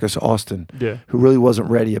 Marcus Austin, who really wasn't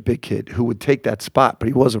ready, a big kid, who would take that spot, but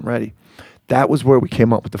he wasn't ready. That was where we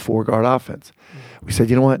came up with the four-guard offense. We said,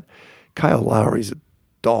 you know what? Kyle Lowry's a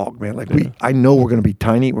dog, man. Like I know we're going to be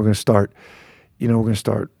tiny. We're going to start,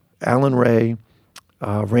 Alan Ray,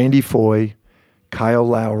 Randy Foy, Kyle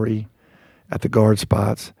Lowry at the guard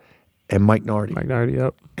spots, and Mike Nardi. Mike Nardi,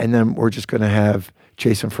 yep. And then we're just going to have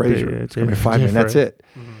Jason Frazier. Yeah, It's going to be 5 men. That's it.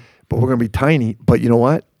 But we're going to be tiny. But you know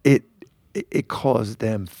what? It caused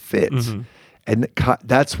them fits. And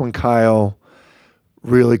that's when Kyle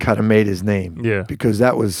really kind of made his name. Yeah. Because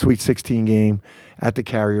that was Sweet 16 game at the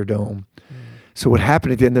Carrier Dome. So what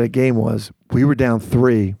happened at the end of the game was we were down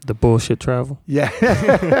 3. The bullshit travel.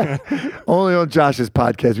 Yeah. Only on Josh's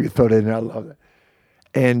podcast we could throw that in there. I love that.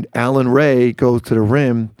 And Alan Ray goes to the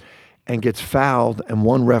rim and gets fouled, and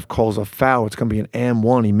one ref calls a foul. It's going to be an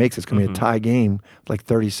and-1. He makes it. It's going to be a tie game, like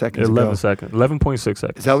 30 seconds 11 ago. seconds. 11.6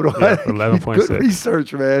 seconds. Is that what it was? Yeah, 11.6. Good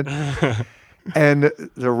research, man. And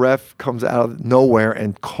the ref comes out of nowhere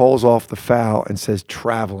and calls off the foul and says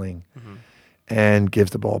traveling and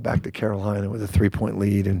gives the ball back to Carolina with a 3-point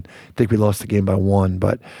lead. And I think we lost the game by 1.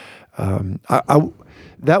 But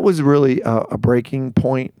that was really a breaking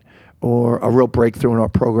point or a real breakthrough in our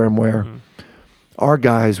program where our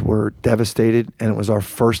guys were devastated, and it was our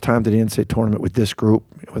first time to the NCAA tournament with this group.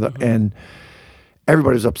 And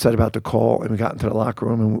everybody was upset about the call, and we got into the locker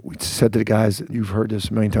room, and we said to the guys, you've heard this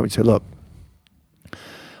a million times, we said, look,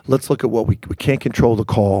 let's look at what we can't control the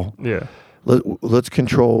call. Yeah.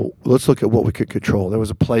 Let's look at what we could control. There was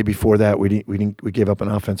a play before that. We gave up an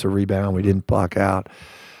offensive rebound. We didn't block out.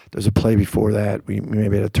 There's a play before that. We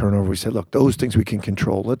maybe had a turnover. We said, look, those things we can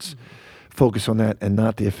control. Let's focus on that and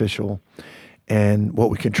not the official. And what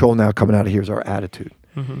we control now coming out of here is our attitude.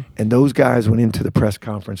 And those guys went into the press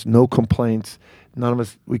conference, no complaints. None of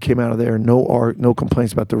us, we came out of there, no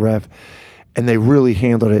complaints about the ref. And they really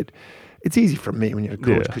handled it. It's easy for me when you're a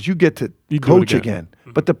coach because you get to coach again.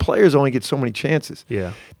 But the players only get so many chances.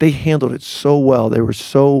 Yeah. They handled it so well. They were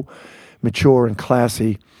so mature and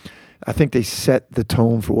classy. I think they set the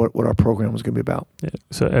tone for what our program was going to be about. Yeah.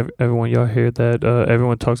 So everyone, y'all hear that?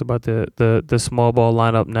 Everyone talks about the small ball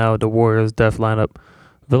lineup now, the Warriors death lineup.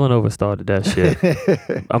 Villanova started that shit.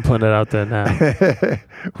 I'm putting it out there now.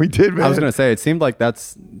 We did, man. I was going to say, it seemed like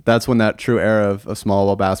that's when that true era of small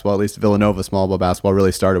ball basketball, at least Villanova small ball basketball,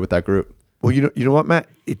 really started with that group. Well, you know what, Matt?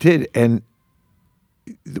 It did. And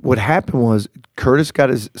what happened was Curtis got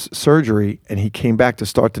his surgery, and he came back to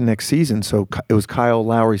start the next season. So it was Kyle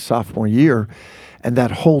Lowry's sophomore year, and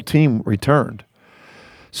that whole team returned.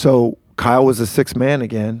 So Kyle was the sixth man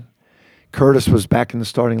again. Curtis was back in the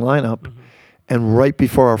starting lineup. And right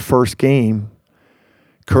before our first game,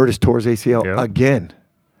 Curtis tore his ACL again.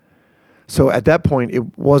 So at that point,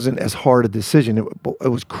 it wasn't as hard a decision. It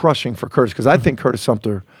was crushing for Curtis because I think Curtis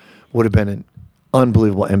Sumter would have been an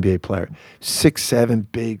unbelievable NBA player. 6'7",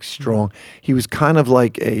 big, strong. He was kind of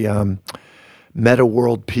like a meta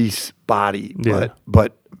world peace body,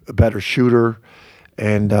 but a better shooter.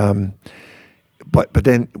 And but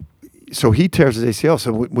then. So he tears his ACL.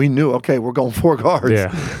 So we knew, okay, we're going 4 guards.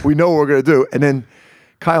 Yeah. We know what we're going to do. And then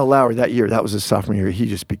Kyle Lowry that year, that was his sophomore year. He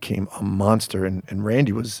just became a monster, and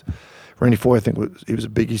Randy Foy, I think he was a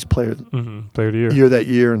Big East player Player of the year. year that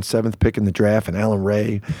year, and 7th pick in the draft. And Alan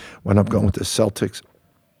Ray wound up going with the Celtics,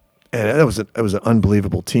 and it was an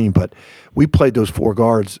unbelievable team. But we played those 4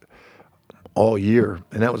 guards all year,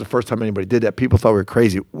 and that was the first time anybody did that. People thought we were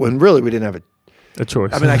crazy when really we didn't have A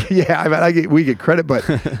choice. I mean, we get credit, but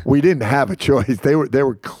we didn't have a choice. They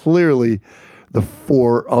were clearly the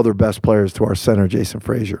 4 other best players to our center, Jason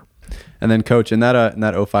Frazier. And then, Coach, in that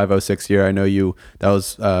 05-06 year, I know that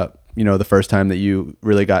was the first time that you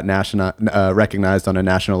really got recognized on a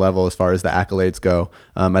national level as far as the accolades go.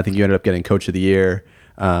 I think you ended up getting Coach of the Year,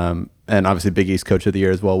 and obviously Big East Coach of the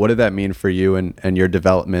Year as well. What did that mean for you and your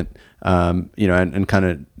development? And kind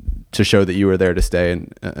of to show that you were there to stay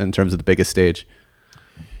in terms of the biggest stage.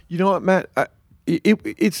 You know what, Matt?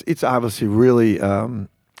 It's obviously really.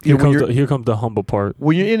 Here comes the humble part.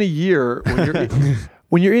 When you're in a year,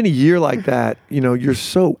 when you're in a year like that, you're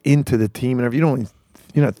so into the team and you're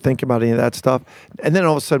not thinking about any of that stuff. And then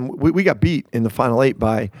all of a sudden, we got beat in the final 8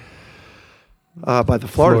 by the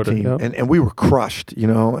Florida team, yep. and we were crushed.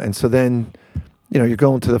 And so then, you're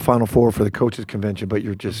going to the Final Four for the coaches convention, but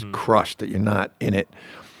you're just crushed that you're not in it,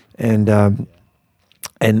 and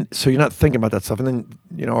so you're not thinking about that stuff. And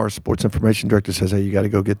then, our sports information director says, "Hey, you got to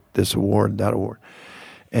go get this award, that award."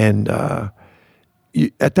 And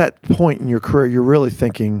at that point in your career, you're really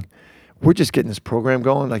thinking, we're just getting this program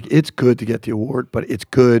going. Like, it's good to get the award, but it's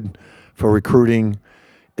good for recruiting.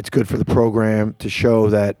 It's good for the program to show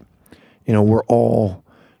that, we're all,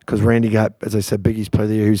 because Randy got, as I said, Big East Player of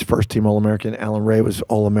the Year. He was first team All-American. Alan Ray was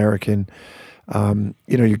All-American.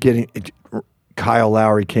 You're getting, Kyle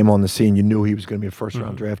Lowry came on the scene. You knew he was going to be a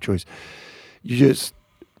first-round draft choice.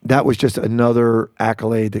 That was just another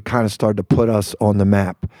accolade that kind of started to put us on the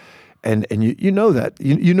map. And you know that.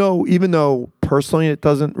 You know, even though personally it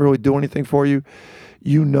doesn't really do anything for you,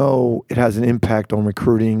 it has an impact on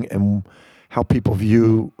recruiting and how people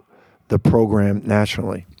view the program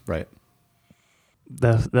nationally. Right.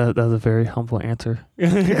 That's a very humble answer.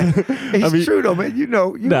 It's true though, man.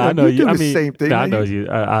 I know you do the same thing. I know you.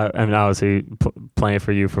 I mean, obviously playing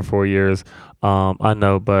for you for 4 years. I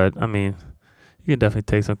know, but I mean, you can definitely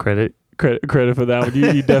take some credit for that one.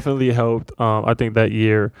 You definitely helped. I think that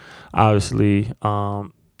year, obviously,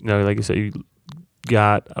 like you said, you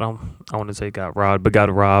got, I want to say got robbed, but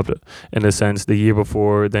got robbed in a sense the year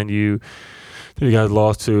before. Then you guys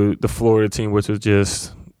lost to the Florida team, which was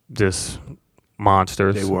just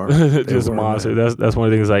monsters. They were just monsters. That's one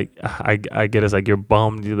of the things. Like I get it's like you're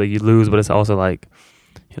bummed, you lose, but it's also like,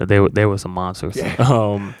 they were some monsters.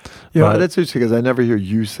 Yeah. That's interesting because I never hear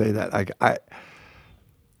you say that. Like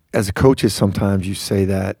as a coach, sometimes you say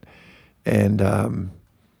that, and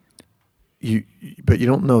but you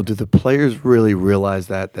don't know. Do the players really realize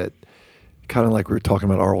that kind of like we were talking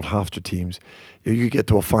about our old Hofstra teams? You get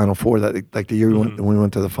to a Final Four like the year when we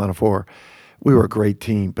went to the Final Four, we were a great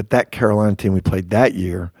team. But that Carolina team we played that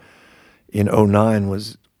year in 2009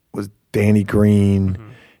 was Danny Green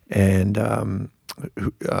and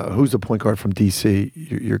who's the point guard from DC?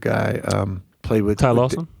 Your guy played with Ty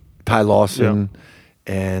Lawson. Ty Lawson. Yeah.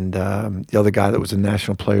 And the other guy that was a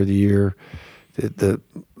National Player of the Year, the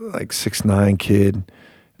 6'9" kid,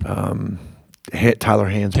 Tyler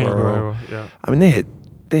Hansborough. Yeah. I mean,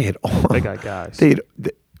 they had all. They got guys.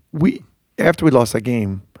 After we lost that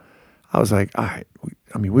game, I was like, all right.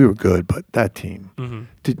 We were good, but that team.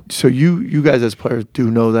 So you guys as players do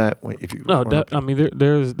know that if you. No,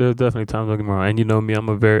 there's definitely times, don't get me wrong, and you know me,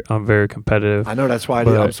 I'm very competitive. I know that's why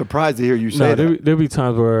I'm surprised to hear you say that. There'll be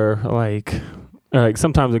times where like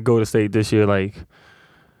sometimes in Golden State this year, like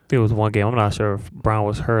there was one game, I'm not sure if Brown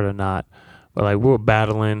was hurt or not, but like we were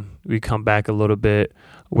battling, we come back a little bit,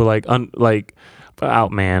 we're like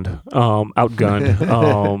outmanned,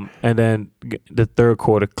 outgunned, and then the third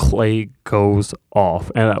quarter, Clay goes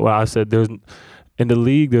off, and what I said, in the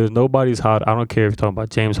league, there's nobody's hot. I don't care if you're talking about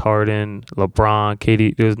James Harden, LeBron,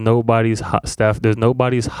 KD. There's nobody's hot. Steph. There's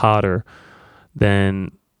nobody's hotter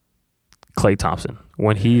than Klay Thompson.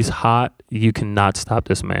 When he's hot, you cannot stop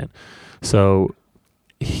this man. So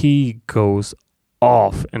he goes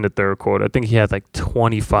off in the third quarter. I think he had like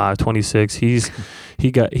 25, 26. He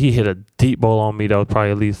hit a deep ball on me that was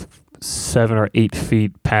probably at least 7 or 8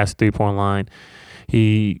 feet past 3-point line.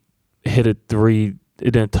 He hit a three.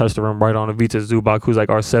 It didn't touch the rim, right on Ivica Zubac, who's like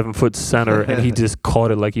our 7-foot center, and he just caught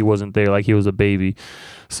it like he wasn't there, like he was a baby.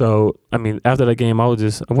 So, I mean, after that game, I went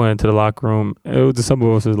into the locker room. It was just, some of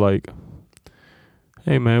us was like,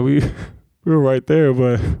 hey, man, we were right there,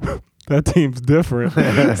 but that team's different.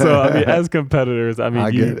 So, I mean, as competitors, I mean,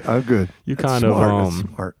 I'm good. You That's kind smart. of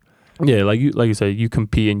That's smart. Yeah, like you said, you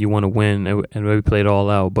compete and you want to win and maybe play it all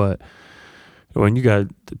out. But when you got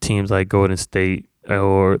teams like Golden State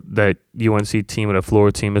or that UNC team or the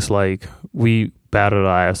Florida team, it's like we battled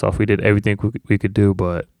our ass off. We did everything we could do,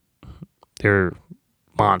 but they're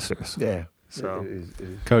monsters. Yeah. So,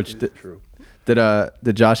 Coach,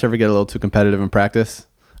 did Josh ever get a little too competitive in practice?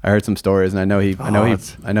 I heard some stories, and I know he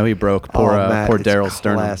broke poor Daryl's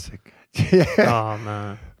sternum. Classic. Yeah. oh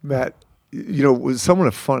man, Matt, you know, was someone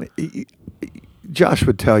a funny. Josh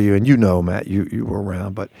would tell you, and you know, Matt, you were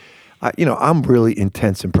around, but I'm really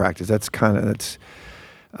intense in practice. That's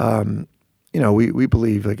we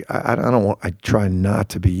believe like I try not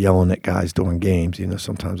to be yelling at guys during games. You know,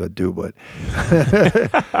 sometimes I do, but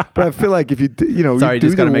but I feel like if you sorry, you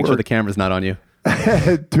just got to make sure the work, camera's not on you.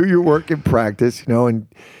 do your work in practice, and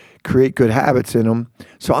create good habits in them.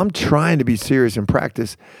 So I'm trying to be serious in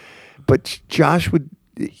practice, but Josh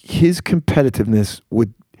his competitiveness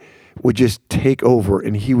would just take over,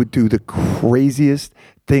 and he would do the craziest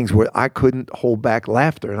things where I couldn't hold back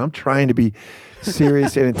laughter, and I'm trying to be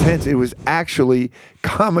serious and intense. It was actually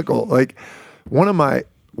comical. Like one of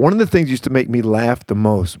the things used to make me laugh the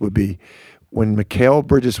most would be when Mikal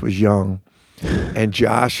Bridges was young, and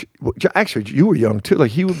Josh. Actually, you were young too.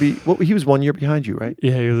 Like he was 1 year behind you, right?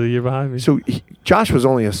 yeah, he was a year behind me. So Josh was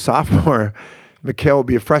only a sophomore. Mikal would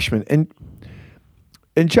be a freshman,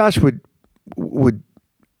 and Josh would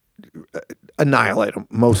annihilate him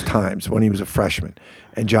most times when he was a freshman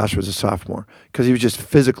and Josh was a sophomore because he was just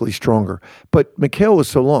physically stronger. But Mikal was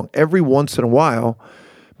so long. Every once in a while,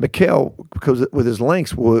 Mikal, because with his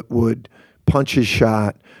lengths, would punch his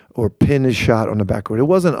shot or pin his shot on the backboard. It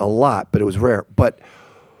wasn't a lot, but it was rare. But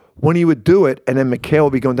when he would do it, and then Mikal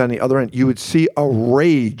would be going down the other end, you would see a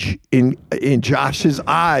rage in Josh's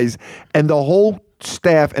eyes, and the whole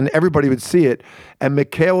staff and everybody would see it, and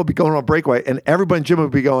Mikal would be going on a breakaway, and everybody in the gym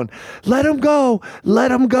would be going, let him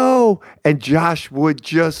go, and Josh would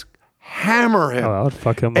just hammer him. I would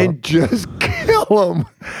fuck him and up. just kill him.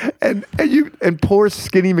 And poor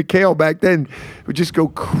skinny Mikal back then would just go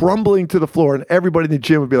crumbling to the floor, and everybody in the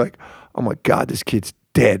gym would be like, oh my God, this kid's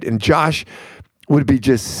dead. And Josh would be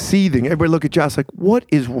just seething. Everybody look at Josh like, what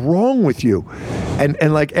is wrong with you?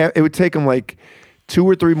 And like it would take him like 2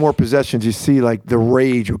 or 3 more possessions. You see like the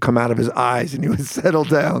rage would come out of his eyes and he would settle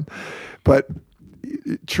down. But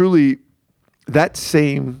truly, that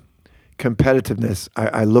same competitiveness,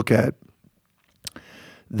 I look at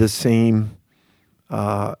the same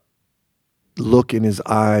look in his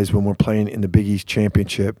eyes when we're playing in the Big East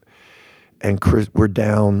Championship, and we're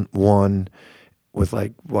down 1 with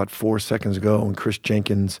 4 seconds ago, and Chris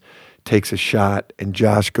Jenkins takes a shot, and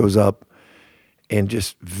Josh goes up and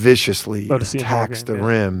just viciously attacks the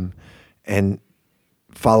rim and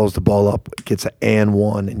follows the ball up, gets an and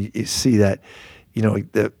one, and you see that,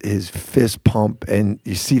 his fist pump, and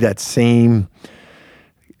you see that same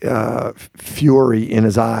fury in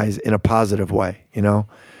his eyes in a positive way,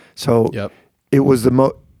 So Yep. It was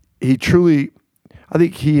he truly, I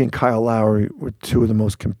think he and Kyle Lowry were 2 of the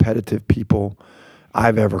most competitive people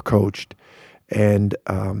I've ever coached. And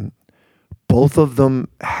both of them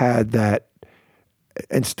had that,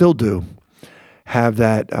 and still do, have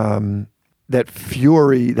that that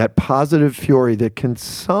fury, that positive fury that can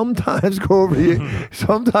sometimes go over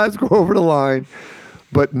the line,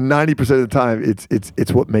 but 90% of the time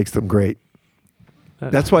it's what makes them great.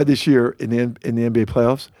 That's why this year in the NBA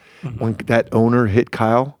playoffs, when that owner hit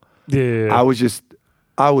Kyle, I was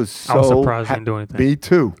so surprised he didn't do anything. Me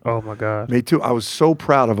too. Oh my God. Me too. I was so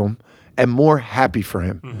proud of him and more happy for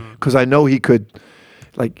him because I know he could,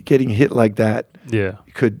 getting hit like that. Yeah.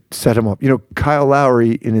 Could set him up. Kyle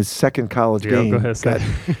Lowry in his second college game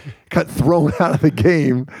got thrown out of the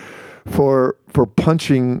game for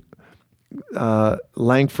punching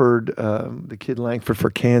Langford, the kid Langford for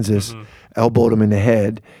Kansas, elbowed him in the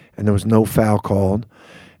head, and there was no foul called,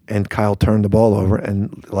 and Kyle turned the ball over,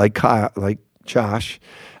 and like Josh,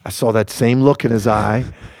 I saw that same look in his eye,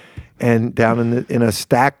 and down in a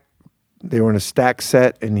stack, they were in a stack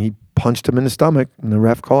set, and he punched him in the stomach, and the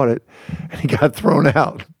ref caught it, and he got thrown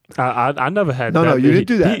out. I never had that. No, you didn't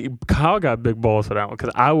do that. Kyle got big balls for that one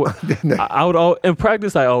because I would in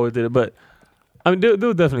practice I always did it, but I mean there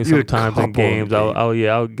were definitely some times in games I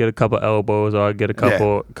would get a couple elbows or I'd get a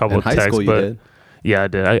couple in high texts, school, but you did. Yeah, I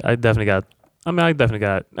did. I definitely got.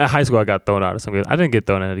 At high school I got thrown out of some games. I didn't get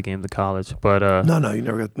thrown out of the games in college, but no, you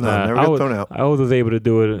never got thrown out. I was able to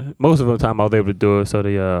do it most of the time. I was able to do it, so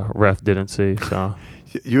the ref didn't see. So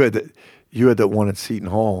you had that one at Seton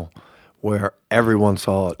Hall where everyone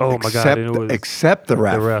saw it. Oh my God! Except the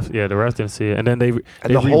ref. The ref didn't see it, and then they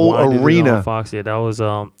the whole arena on Fox. Yeah, that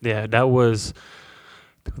was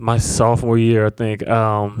my sophomore year, I think.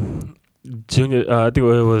 Junior, I think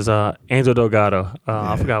it was Angel Delgado.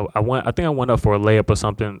 I forgot. I think I went up for a layup or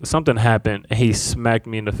something. Something happened, and he smacked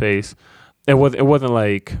me in the face. It wasn't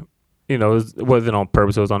like, it wasn't on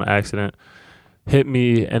purpose. It was on accident. Hit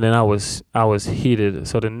me, and then I was heated.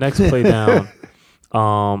 So the next play down,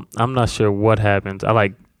 I'm not sure what happened.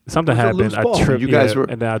 Something happened. I tripped. You guys were,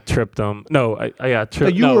 and then I tripped him. No, I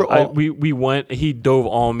tripped. No, we went. He dove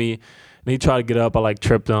on me. And he tried to get up. I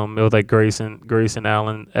tripped him. It was like Grayson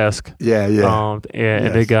Allen-esque. Yeah. Yes.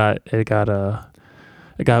 And it got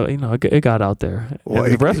out there. Well,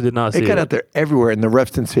 the refs did not see it. It got out there everywhere, and the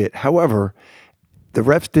refs didn't see it. However, the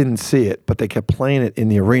refs didn't see it, but they kept playing it in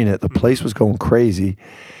the arena. The place was going crazy,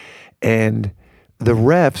 and the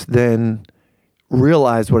refs then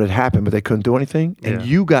realized what had happened, but they couldn't do anything. And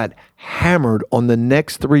you got hammered on the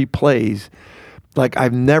next 3 plays. Like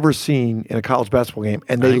I've never seen in a college basketball game,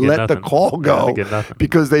 and they let the call go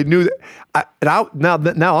because they knew that. Now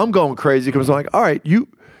I'm going crazy because I'm like, all right, you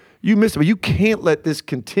missed it, but you can't let this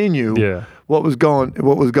continue. Yeah. What was going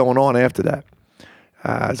on after that?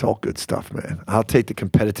 It's all good stuff, man. I'll take the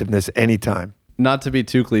competitiveness anytime. Not to be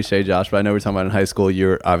too cliche, Josh, but I know we're talking about in high school.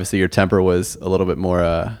 Your temper was a little bit more.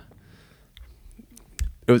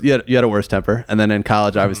 You had a worse temper, and then in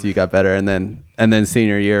college, obviously you got better, and then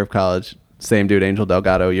senior year of college. Same dude, Angel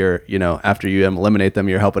Delgado, after you eliminate them,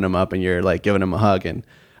 you're helping him up and you're like giving him a hug. And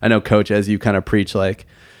I know, Coach, as you kind of preach, like,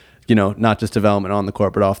 not just development on the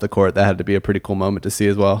court, but off the court, that had to be a pretty cool moment to see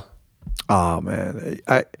as well. Oh, man.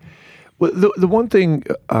 The one thing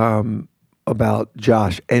about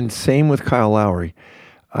Josh, and same with Kyle Lowry,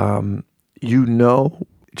 Josh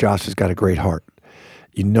has got a great heart.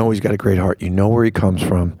 He's got a great heart. You know where he comes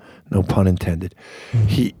from. No pun intended.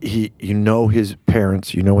 He his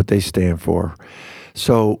parents, what they stand for.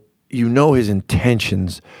 So his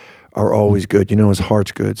intentions are always good. His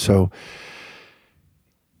heart's good. So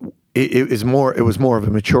it was more of a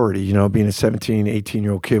maturity, being a 17,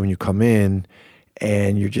 18-year-old kid when you come in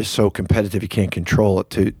and you're just so competitive you can't control it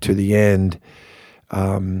to the end.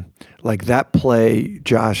 Like that play,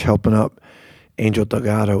 Josh helping up Angel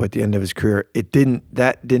Delgado at the end of his career,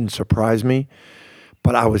 that didn't surprise me.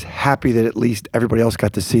 But I was happy that at least everybody else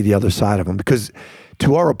got to see the other side of him, because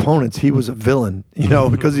to our opponents, he was a villain,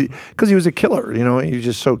 because he was a killer, he was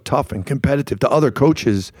just so tough and competitive. To other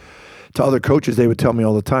coaches, they would tell me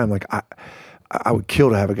all the time, like, I would kill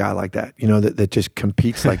to have a guy like that, that just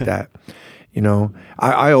competes like that.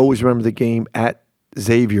 I always remember the game at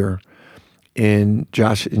Xavier in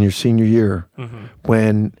your senior year,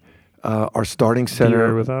 when our starting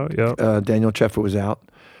center, Daniel Cheffa was out.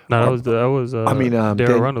 No, that was.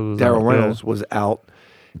 Darryl Reynolds was out,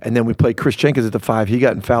 and then we played Chris Jenkins at the 5. He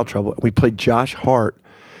got in foul trouble. We played Josh Hart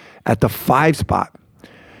at the 5 spot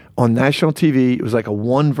on national TV. It was like a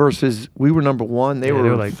 1 versus. We were number 1. They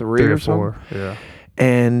were like 3 or 4. Yeah.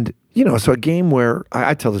 And so a game where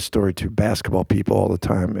I tell this story to basketball people all the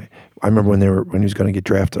time. I remember when he was going to get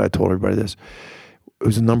drafted. I told everybody this. It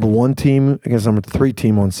was a number 1 team against number 3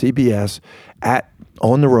 team on CBS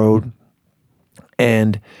on the road.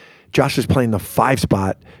 And Josh is playing the 5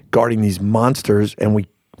 spot, guarding these monsters, and we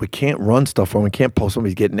can't run stuff for him. We can't post him.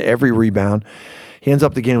 He's getting every rebound. He ends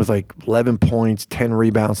up the game with like 11 points, 10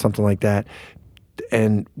 rebounds, something like that.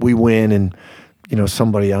 And we win, and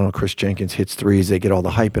somebody, I don't know, Chris Jenkins hits threes. They get all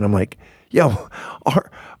the hype, and I'm like, yo,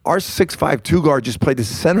 our 6'5" guard just played the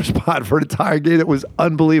center spot for an entire game. That was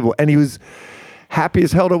unbelievable, and he was happy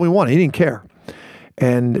as hell that we won. He didn't care,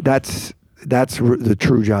 and that's the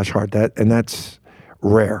true Josh Hart. That's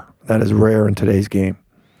rare. That is rare in today's game.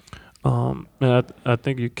 And I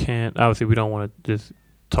think you can't. Obviously, we don't want to just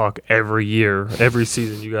talk every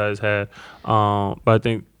season you guys had. But I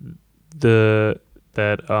think that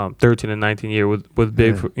 13 and 19 year was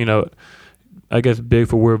big for I guess big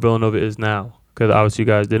for where Villanova is now, because obviously you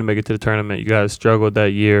guys didn't make it to the tournament. You guys struggled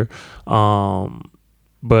that year,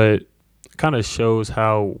 but kind of shows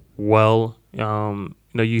how well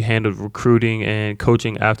you handled recruiting and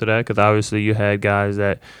coaching after that, because obviously you had guys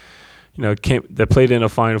that that played in a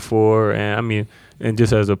Final Four, and and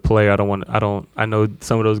just as a player, I know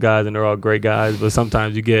some of those guys and they're all great guys, but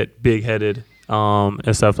sometimes you get big headed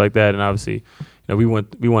and stuff like that, and obviously we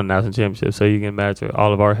won national championship, so you can imagine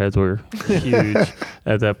all of our heads were huge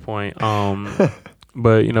at that point.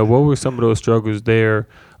 But what were some of those struggles there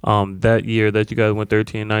that year that you guys went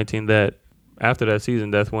 13-19? That after that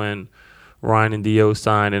season, that's when Ryan and Dio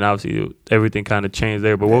signed, and obviously everything kind of changed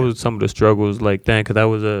there. But what was some of the struggles like then? Because that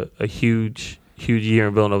was a huge year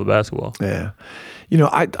in Villanova basketball. Yeah.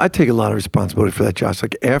 I take a lot of responsibility for that, Josh.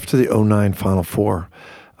 Like after the 2009 Final Four,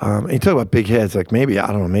 And you talk about big heads, like maybe, I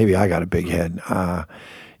don't know, maybe I got a big head.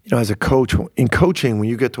 As a coach, in coaching, when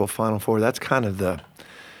you get to a Final Four, that's kind of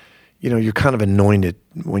you're kind of anointed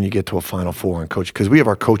when you get to a Final Four in coaching, because we have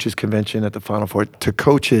our coaches convention at the Final Four. To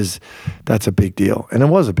coaches, that's a big deal. And it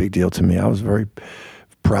was a big deal to me. I was very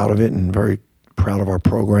proud of it and very proud of our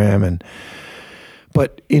program.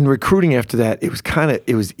 But in recruiting after that,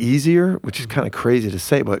 it was easier, which is kind of crazy to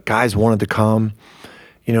say, but guys wanted to come.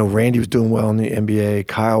 Randy was doing well in the NBA.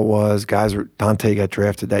 Kyle was. Dante got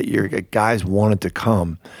drafted that year. Guys wanted to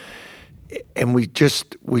come. And we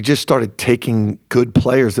just started taking good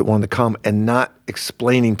players that wanted to come and not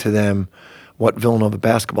explaining to them what Villanova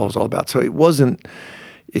basketball was all about. So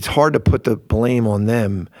it's hard to put the blame on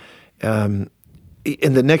them.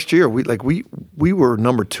 In the next year, we were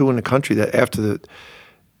number 2 in the country that after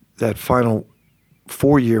that Final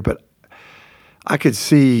Four year, but I could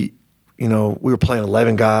see, we were playing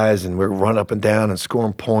 11 guys and we were running up and down and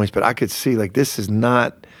scoring points, but I could see this is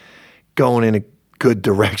not going in a good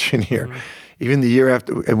direction here. Mm-hmm. Even the year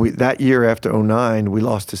after, that year after 2009, we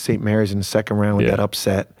lost to St. Mary's in the second round. We got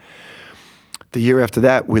upset. The year after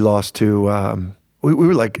that, we lost to, we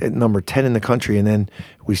were at number 10 in the country, and then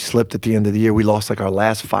we slipped at the end of the year. We lost our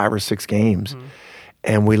last 5 or 6 games,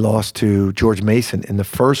 and we lost to George Mason in the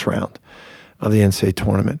first round of the NCAA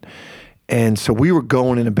tournament. And so we were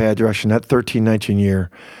going in a bad direction. That 13-19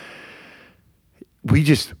 year, we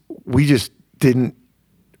just didn't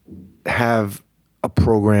have a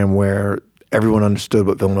program where everyone understood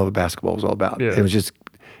what Villanova basketball was all about. Yeah. It was just,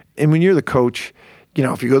 and when you're the coach,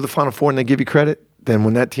 if you go to the Final Four and they give you credit, then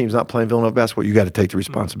when that team's not playing Villanova basketball, you got to take the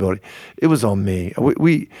responsibility. It was on me.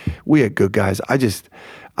 We had good guys. I just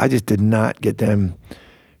did not get them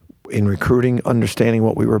in recruiting, understanding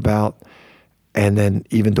what we were about. And then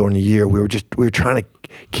even during the year, we were trying to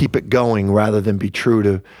keep it going rather than be true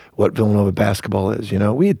to what Villanova basketball is.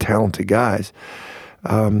 We had talented guys.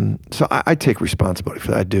 So I take responsibility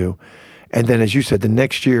for that. I do. And then, as you said, the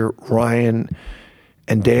next year, Ryan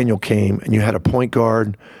and Daniel came, and you had a point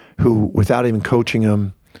guard who, without even coaching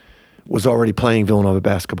him, was already playing Villanova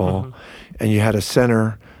basketball. Mm-hmm. And you had a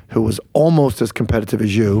center who was almost as competitive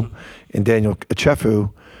as you, in Daniel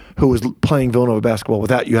Achefu, who was playing Villanova basketball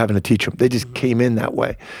without you having to teach them. They just came in that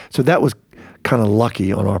way. So that was kind of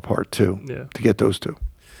lucky on our part, too, to get those two.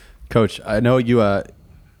 Coach, I know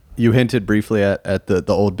you hinted briefly at the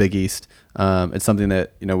old Big East. It's something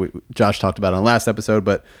that Josh talked about on the last episode,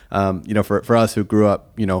 but for us who grew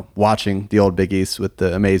up watching the old Big East with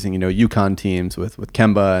the amazing UConn teams with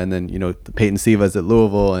Kemba, and then the Peyton Sivas at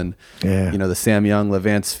Louisville, and the Sam Young,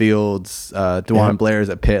 Levance Fields, DeJuan Blair's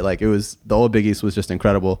at Pitt. It was, the old Big East was just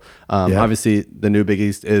incredible. Obviously the new Big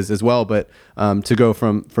East is as well, but to go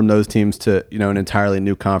from those teams to an entirely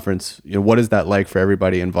new conference, what is that like for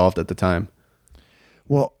everybody involved at the time?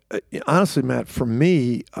 Well, honestly, Matt, for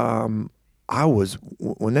me, I was,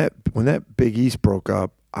 when that Big East broke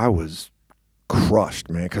up, I was crushed,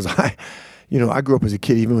 man, because I grew up as a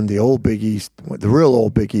kid, even in the old Big East, the real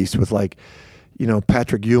old Big East, with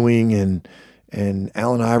Patrick Ewing and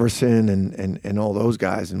Allen Iverson and all those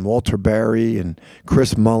guys, and Walter Barry and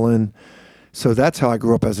Chris Mullen. So that's how I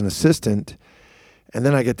grew up as an assistant. And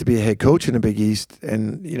then I get to be a head coach in the Big East,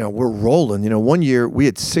 and we're rolling. One year we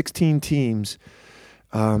had 16 teams.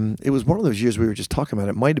 It was one of those years we were just talking about.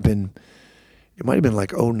 It might have been like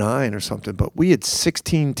 2009 or something, but we had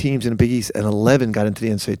 16 teams in the Big East and 11 got into the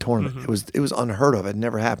NCAA tournament. Mm-hmm. It was unheard of. It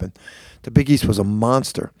never happened. The Big East was a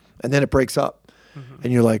monster. And then it breaks up. Mm-hmm.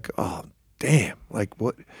 And you're like, oh, damn.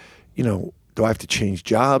 What, do I have to change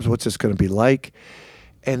jobs? What's this going to be like?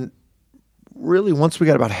 And really, once we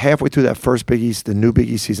got about halfway through that first Big East, the new Big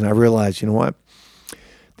East season, I realized, you know what?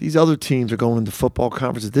 These other teams are going into football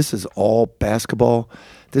conferences. This is all basketball.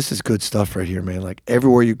 This is good stuff right here, man.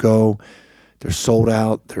 Everywhere you go, they're sold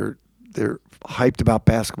out. They're hyped about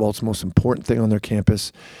basketball. It's the most important thing on their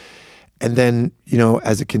campus. And then,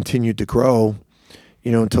 as it continued to grow,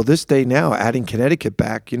 until this day now, adding Connecticut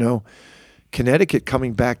back, Connecticut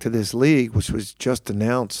coming back to this league, which was just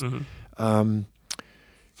announced,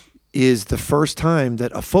 is the first time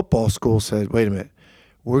that a football school said, wait a minute,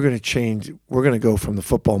 we're going to change. We're going to go from the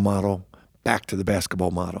football model back to the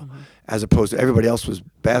basketball model, as opposed to everybody else was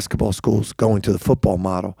basketball schools going to the football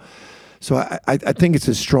model. So I think it's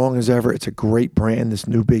as strong as ever. It's a great brand, this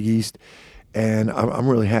new Big East, and I'm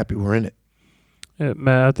really happy we're in it. Yeah,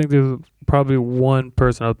 man, I think there's probably one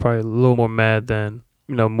person I was probably a little more mad than,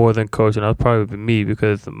 more than coach, and that would probably be me,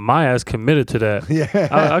 because my ass committed to that. Yeah.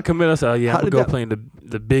 I committed. I said, I'm going to go play in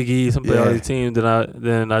the Big East and play all these teams.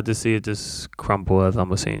 Then I just see it just crumble as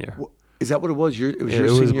I'm a senior. Is that what it was? It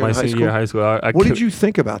was my senior year of high school. What did you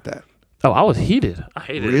think about that? Oh, I was heated. I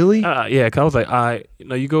hated it. Really? Yeah, because I was like,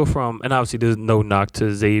 you go from, and obviously there's no knock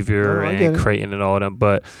to Xavier No, I get and it. Creighton and all them,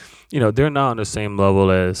 but, they're not on the same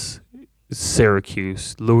level as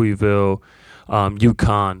Syracuse, Louisville,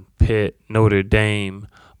 UConn, Pitt, Notre Dame.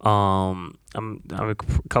 I'm a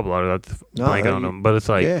couple others No, blanking on them, but it's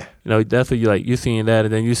like, yeah. that's what you're seeing that,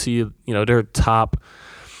 and then you see, they're top.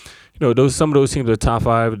 Some of those teams are top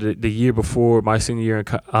 5. The year before my senior year in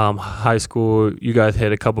high school, you guys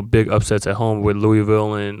had a couple big upsets at home with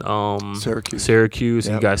Louisville and Syracuse,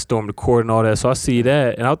 and you guys stormed the court and all that. So I see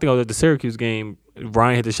that, and I think I was at the Syracuse game.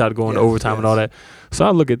 Ryan hit the shot going to overtime and all that. So I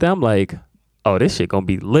look at them like, oh, this shit gonna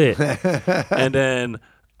be lit. And then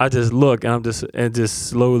I just look, and just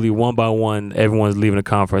slowly, one by one, everyone's leaving the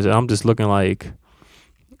conference, and I'm just looking like,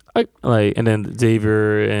 and then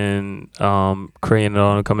Xavier and Creighton and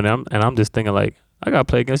all them coming out, and I'm just thinking like, I gotta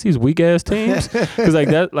play against these weak ass teams, because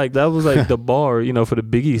that was like the bar, for the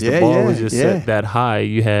Big East. The bar was just set that high.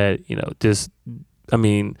 You had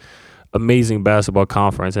amazing basketball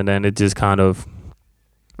conference, and then it just kind of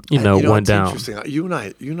went down. Interesting. You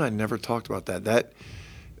and I never talked about that.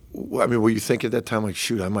 Were you thinking at that time like,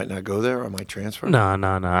 shoot, I might not go there, or I might transfer? No.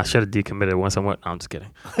 I should have decommitted once I went. No, I'm just kidding.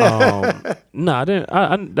 No, I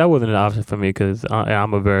didn't. That wasn't an option for me, because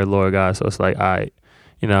I'm a very loyal guy. So it's like, I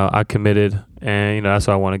committed, and that's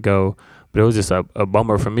why I want to go. But it was just a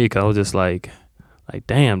bummer for me, because I was just like,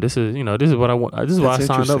 damn, this is what I want. This is what I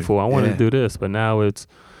signed up for. I wanted to do this, but now it's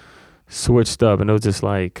switched up, and it was just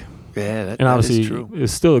like, and obviously is true.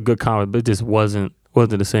 It's still a good comment, but it just wasn't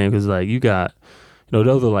the same, because like you got.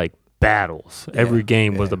 Those are like battles. Every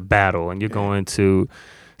game was a battle, and you're going to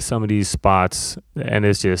some of these spots, and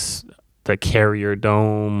it's just the Carrier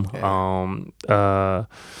Dome.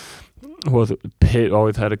 Pitt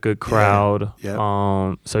always had a good crowd.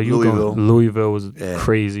 So Louisville was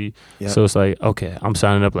crazy. So it's like, okay, I'm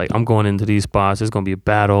signing up. Like, I'm going into these spots. It's gonna be a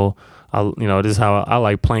battle. This is how I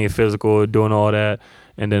like playing physical, doing all that,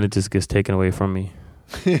 and then it just gets taken away from me.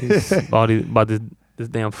 About this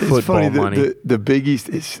damn football it's funny, money. The Big East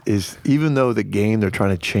is even though the game, they're trying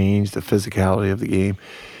to change the physicality of the game.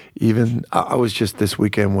 Even I was just this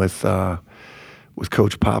weekend with Coach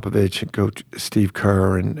Popovich and Coach Steve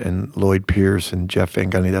Kerr and Lloyd Pierce and Jeff Van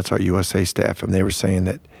Gundy. That's our USA staff, and they were saying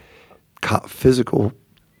that physical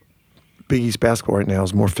Big East basketball right now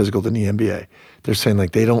is more physical than the NBA. They're saying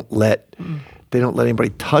like they don't let anybody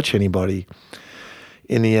touch anybody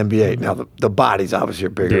in the NBA. Now the bodies obviously are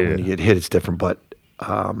bigger. When you get hit, it's different, but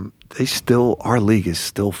our league is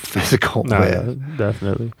still physical, man. Yeah,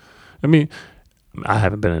 definitely. I mean, I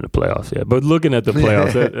haven't been in the playoffs yet, but looking at the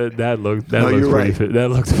playoffs, that looks right. That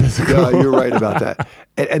looks physical. No, you're right about that,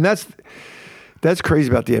 and that's crazy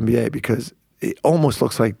about the NBA, because it almost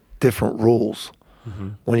looks like different rules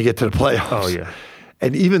when you get to the playoffs. Oh yeah.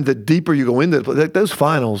 And even the deeper you go into those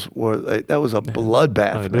finals, that was a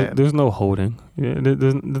bloodbath, man. There's no holding. Yeah,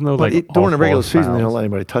 there's no like. During the regular season, fouls. they don't let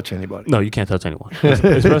anybody touch anybody. No, you can't touch anyone,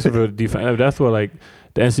 especially for the defense. That's what like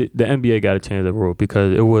the NBA got to change the rule,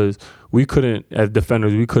 because we couldn't, as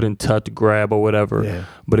defenders, we couldn't touch, grab, or whatever. Yeah.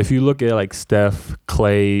 But if you look at like Steph,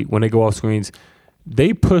 Clay, when they go off screens,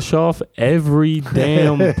 they push off every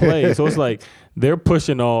damn play. So it's like they're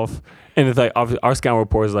pushing off. And it's like our scout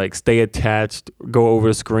report is like, stay attached, go over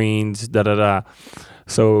the screens, da-da-da.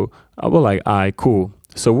 So we're like, all right, cool.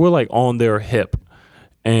 So we're like on their hip,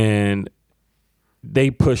 and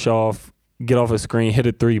they push off, get off a screen, hit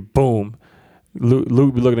a three, boom.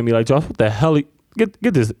 Luke be looking at me like, Josh, what the hell?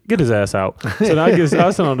 Get his ass out. So now I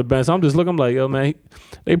sit on the bench. I'm just looking, I'm like, yo, man,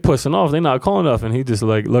 they pushing off. They not calling enough. And he just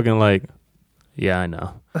like looking like, yeah, I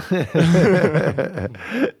know.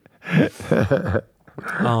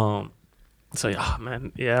 So,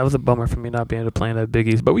 man, yeah, it was a bummer for me not being able to play in that Big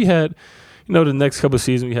East. But we had, the next couple of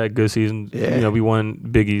seasons, we had good seasons. Yeah. We won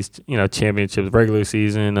Big East, championships, regular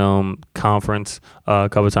season, conference a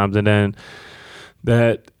couple of times. And then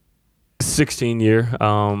that 16-year,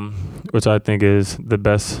 which I think is the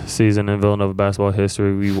best season in Villanova basketball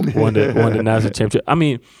history. We won the national championship. I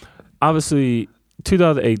mean, obviously,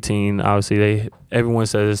 2018, obviously, everyone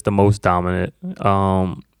says it's the most dominant.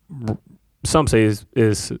 Some say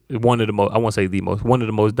is one of the most. I won't say the most. One of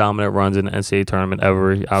the most dominant runs in the NCAA tournament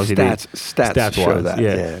ever. Obviously, stats show that.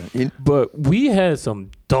 Yeah. But we had some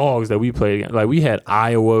dogs that we played against. Like we had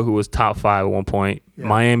Iowa, who was top 5 at one point. Yeah.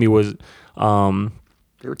 Miami was.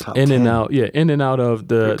 They were top in 10. and out. Yeah, in and out of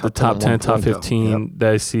the top 10, top 15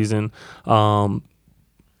 that season. Now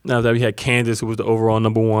that we had Kansas, who was the overall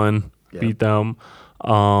number 1, beat them.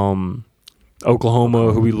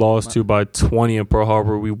 Oklahoma, who we lost to by 20 in Pearl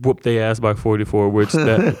Harbor, we whooped their ass by 44, which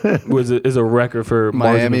that is a record for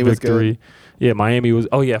margin of victory. Yeah, Miami was.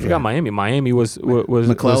 Oh yeah, I forgot Yeah. Miami. Miami was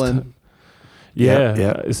McClellan. yeah,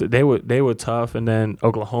 Yeah. so they were tough, and then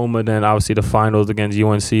Oklahoma. Then obviously the finals against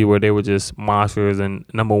UNC, where they were just monsters and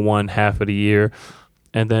number one half of the year,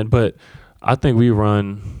 and then but I think we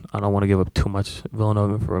run. I don't want to give up too much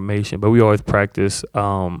Villanova information, but we always practice,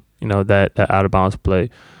 that out of bounds play.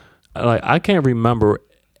 Like I can't remember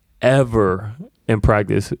ever in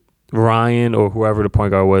practice Ryan or whoever the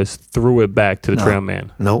point guard was threw it back to the No. trail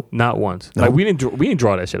man. Nope. Not once. No. Like we didn't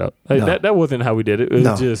draw that shit up. Like, No. that wasn't how we did it. It was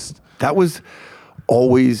No. just That was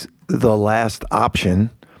always the last option,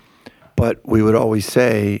 but we would always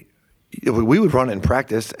say we would run it in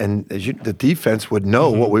practice, and the defense would know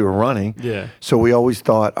what we were running. Yeah. So we always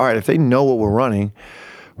thought, all right, if they know what we're running,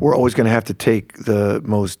 we're always going to have to take the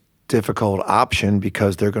most difficult option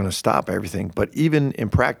because they're going to stop everything. But even in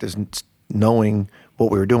practice, knowing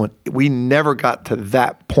what we were doing, we never got to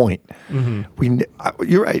that point.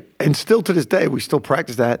 You're right, and still to this day, we still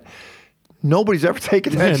practice that. Nobody's ever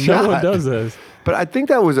taken that man, shot. no one does this. But I think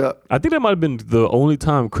that was I think that might have been the only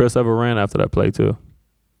time Chris ever ran after that play too.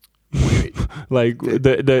 Like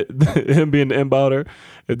the him being the inbounder.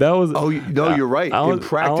 If that was you're right. In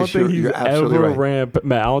practice, you're absolutely ever right. ran.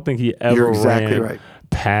 Man, I don't think he ever You're exactly ran right.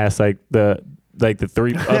 past the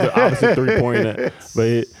three other opposite 3-pointer.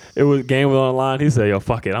 But it was game was on the line. He said, "Yo,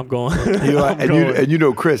 fuck it, I'm going." You know, I'm and going. you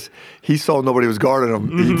know, Chris, he saw nobody was guarding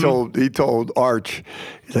him. He told Arch,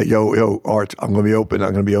 he's like, "Yo, Arch, I'm gonna be open.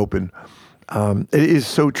 I'm gonna be open." It is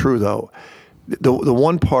so true, though. The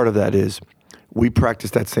one part of that is we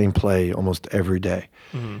practice that same play almost every day.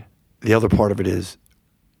 The other part of it is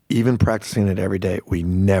even practicing it every day, we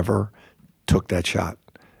never took that shot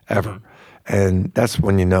ever, and that's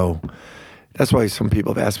when you know. That's why some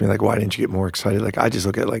people have asked me, like, why didn't you get more excited? Like, I just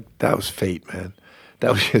look at it like, that was fate, man.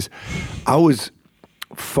 That was just, I was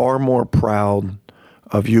far more proud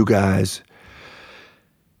of you guys.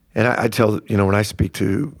 And I tell, when I speak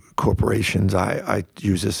to corporations, I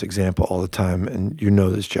use this example all the time. And you know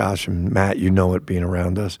this, Josh, and Matt, you know it being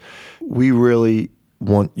around us. We really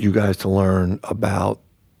want you guys to learn about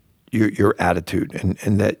your attitude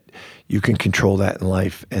and that you can control that in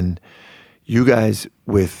life. And you guys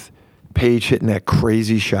with Paige hitting that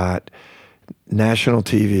crazy shot, national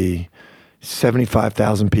TV,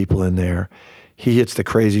 75,000 people in there. He hits the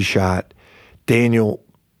crazy shot. Daniel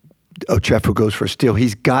Ochefu goes for a steal.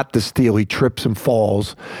 He's got the steal. He trips and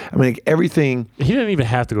falls. I mean, everything. He didn't even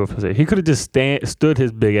have to go for it. He could have just stood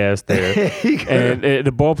his big ass there, and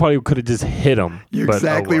the ball probably could have just hit him. You're But,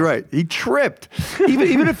 exactly well. right. He tripped.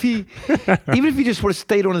 Even if he just would have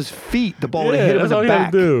stayed on his feet, the ball would have Yeah, hit him in that's all the he had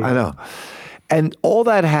back. to do. I know. And all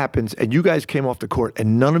that happens, and you guys came off the court,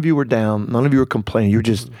 and none of you were down. None of you were complaining. You were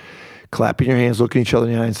just clapping your hands, looking each other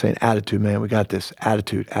in the eye, and saying, "Attitude, man, we got this.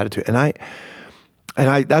 Attitude." And I.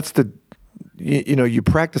 That's the, you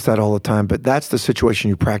practice that all the time, but that's the situation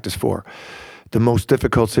you practice for. The most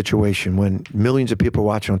difficult situation when millions of people are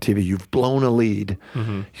watching on TV. You've blown a lead,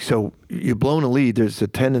 so you've blown a lead. There's a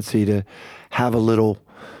tendency to have a little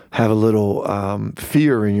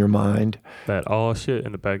fear in your mind. That all shit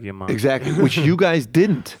in the back of your mind. Exactly, which you guys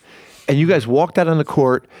didn't. And you guys walked out on the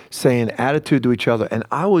court saying attitude to each other. And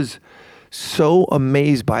I was so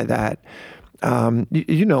amazed by that. In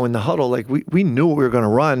the huddle, like we knew what we were going to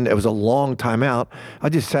run. It was a long timeout. I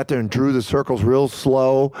just sat there and drew the circles real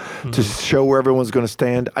slow to show where everyone's going to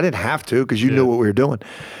stand. I didn't have to because you knew what we were doing.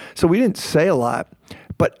 So we didn't say a lot.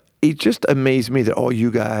 But it just amazed me that all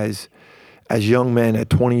you guys, as young men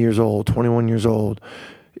at 20 years old, 21 years old,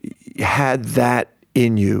 had that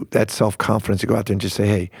in you, that self-confidence to go out there and just say,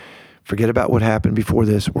 hey, forget about what happened before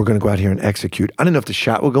this. We're going to go out here and execute. I didn't know if the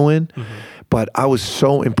shot would go in, but I was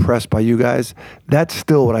so impressed by you guys. That's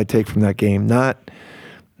still what I take from that game. Not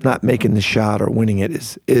making the shot or winning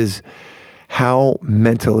it is how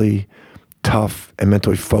mentally tough and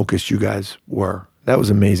mentally focused you guys were. That was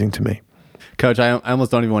amazing to me. Coach, I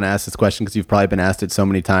almost don't even want to ask this question because you've probably been asked it so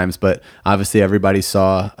many times, but obviously everybody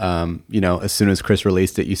saw, as soon as Chris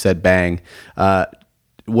released it, you said bang.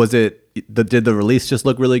 Did the release just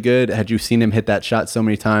look really good? Had you seen him hit that shot so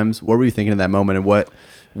many times? What were you thinking in that moment, and why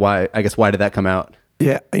did that come out?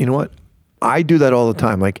 Yeah, you know what? I do that all the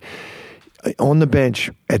time. Like on the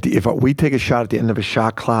bench, if we take a shot at the end of a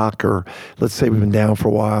shot clock, or let's say we've been down for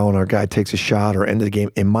a while and our guy takes a shot or end of the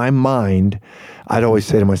game, in my mind, I'd always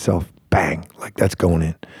say to myself, bang, like that's going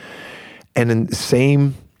in. And then the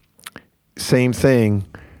same thing,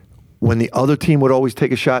 when the other team would always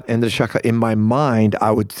take a shot, end of the shot clock, in my mind, I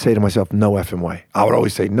would say to myself, no effing way. I would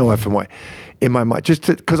always say, no effing way. In my mind, just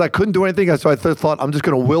because I couldn't do anything, so I thought, I'm just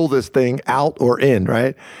going to will this thing out or in,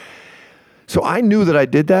 right? So I knew that I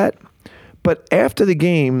did that. But after the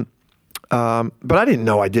game, But I didn't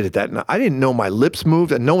know I did it that night. I didn't know my lips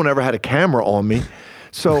moved, and no one ever had a camera on me.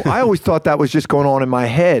 So I always thought that was just going on in my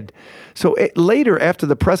head. So later, after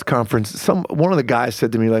the press conference, one of the guys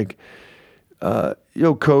said to me, like,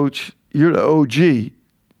 yo, coach, you're the OG.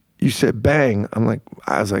 You said bang.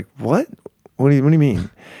 I was like, what? What do you mean?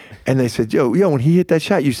 And they said, yo, when he hit that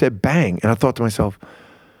shot, you said bang. And I thought to myself,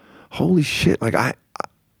 holy shit. Like, I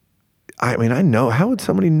mean, I know. How would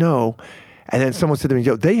somebody know? And then someone said to me,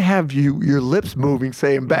 yo, they have your lips moving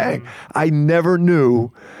saying bang. I never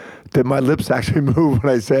knew that my lips actually move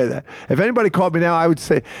when I say that. If anybody called me now, I would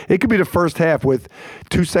say it could be the first half with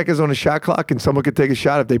 2 seconds on the shot clock and someone could take a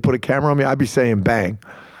shot. If they put a camera on me, I'd be saying bang.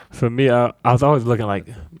 For me, I was always looking like,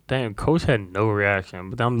 damn, coach had no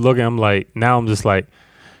reaction. But I'm like, now I'm just like,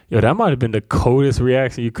 yo, that might have been the coldest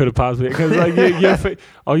reaction you could have possibly, because like your face,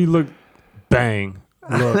 oh, you look, bang,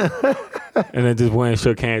 look, and then just went and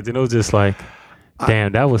shook hands, and it was just like,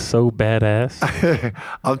 damn, that was so badass.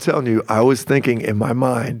 I'm telling you, I was thinking in my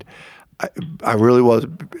mind, I really was,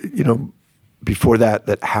 before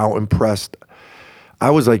that how impressed. I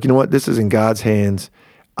was like, you know what, this is in God's hands.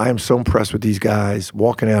 I am so impressed with these guys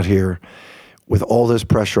walking out here with all this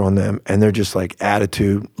pressure on them, and they're just like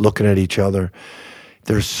attitude, looking at each other.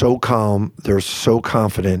 They're so calm. They're so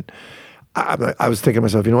confident. I was thinking to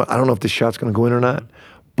myself, you know what? I don't know if this shot's going to go in or not,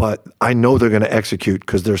 but I know they're going to execute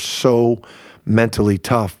because they're so mentally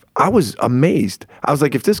tough. I was amazed. I was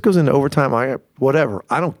like, if this goes into overtime, whatever.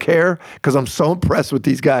 I don't care because I'm so impressed with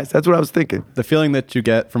these guys. That's what I was thinking. The feeling that you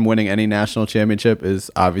get from winning any national championship is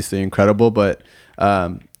obviously incredible, but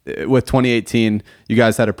with 2018, you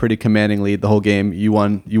guys had a pretty commanding lead the whole game. You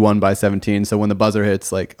won by 17. So when the buzzer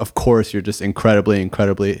hits, like, of course you're just incredibly,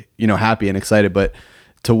 happy and excited. But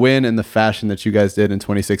to win in the fashion that you guys did in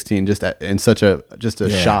 2016, in such a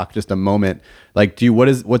shock, just a moment. Like,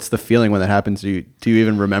 what's the feeling when that happens? Do you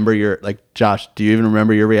even remember Josh? Do you even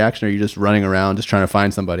remember your reaction? Or are you just running around just trying to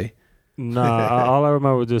find somebody? Nah, all I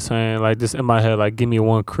remember was just saying, like, just in my head, like, give me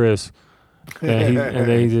one Chris. And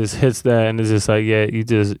then he just hits that, and it's just like, yeah, you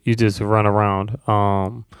just run around.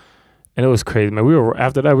 And it was crazy, man.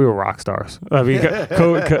 After that we were rock stars. I mean,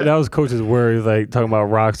 that was coach's word, like talking about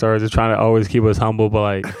rock stars, just trying to always keep us humble. But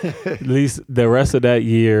like, at least the rest of that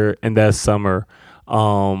year and that summer,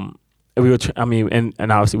 we were. And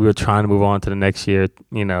obviously we were trying to move on to the next year.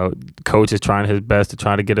 Coach is trying his best to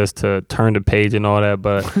try to get us to turn the page and all that.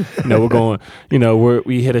 But we're going.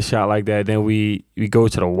 We hit a shot like that. Then we go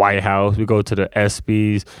to the White House. We go to the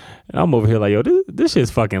ESPYs. And I'm over here like, yo, this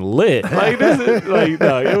shit's fucking lit. Like, this is like,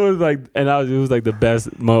 no, it was like, it was like the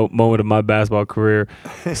best moment of my basketball career.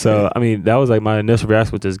 So, I mean, that was like my initial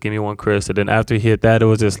reaction was just give me one Chris. And then after he hit that, it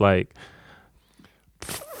was just like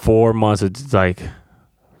 4 months of just like,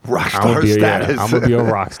 rock star status. I'm going to be a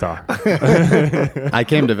rock star. I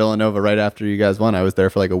came to Villanova right after you guys won. I was there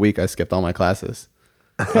for like a week. I skipped all my classes.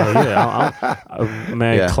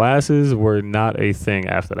 Classes were not a thing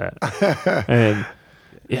after that. And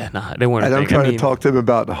they weren't. And I'm trying to talk to him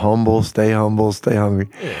about stay humble, stay hungry.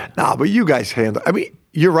 Yeah. Nah, but you guys handle. I mean,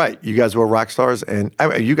 you're right. You guys were rock stars, and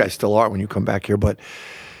you guys still are when you come back here. But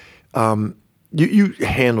you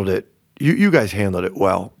handled it. You guys handled it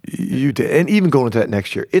well. You did, and even going into that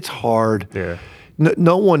next year, it's hard. Yeah.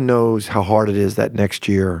 No one knows how hard it is that next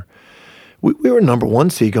year. We were number 1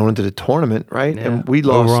 seed going into the tournament, right? Yeah. And we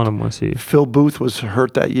lost. We were on 1 seed. Phil Booth was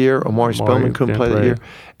hurt that year. Omari Spellman couldn't play that year.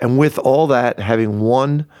 And with all that, having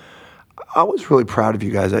won, I was really proud of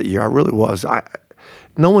you guys that year. I really was.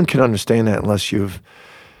 No one can understand that unless you've.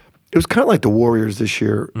 It was kind of like the Warriors this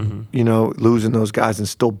year, losing those guys and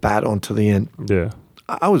still battling to the end. Yeah.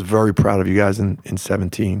 I was very proud of you guys in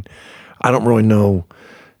 17. I don't really know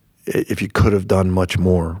if you could have done much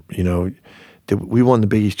more, We won the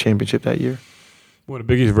Big East championship that year. Well, the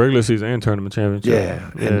Big East regular season and tournament championship.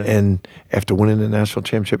 Yeah. And after winning the national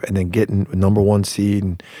championship and then getting number 1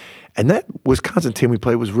 seed and that Wisconsin team we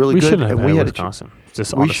played was really good. We shouldn't have and had we had Wisconsin.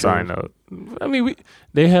 Just on a side note, I mean,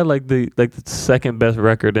 they had like the second best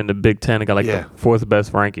record in the Big Ten and got the 4th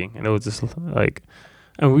best ranking, and it was just like,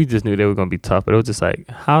 and we just knew they were going to be tough. But it was just like,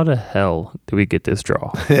 how the hell did we get this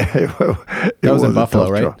draw? That was in Buffalo,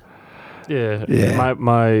 right? Draw. Yeah.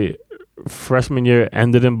 My freshman year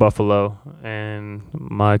ended in Buffalo, and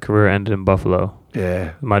my career ended in Buffalo.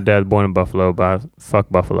 Yeah. My dad's born in Buffalo, but fuck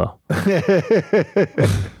Buffalo.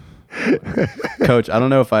 Coach, I don't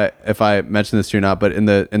know if I mentioned this to you or not, but in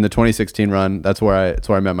the 2016 run, that's where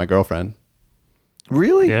I met my girlfriend.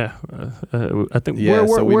 Really? Yeah. I think. Yeah,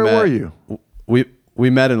 where were you? We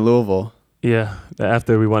met in Louisville. Yeah,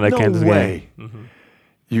 after we won that Kansas game. Mm-hmm.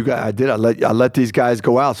 You guys, I did. I let these guys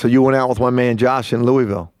go out. So you went out with my man Josh in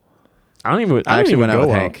Louisville. I actually went out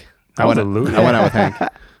with Hank. I went out with Hank.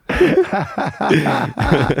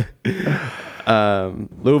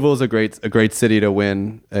 Louisville's a great city to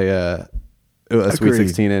win a Sweet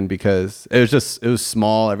 16 in, because it was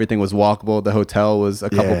small. Everything was walkable. The hotel was a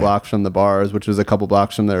couple blocks from the bars, which was a couple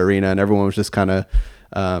blocks from the arena, and everyone was just kind of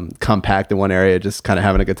compact in one area, just kind of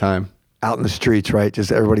having a good time. Out in the streets, right?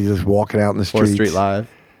 Just everybody just walking out in the streets. 4th Street Live.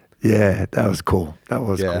 Yeah, that was cool.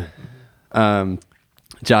 Cool.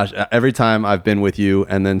 Josh, every time I've been with you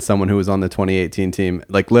and then someone who was on the 2018 team,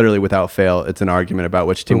 like literally without fail, it's an argument about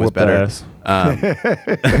which team was better.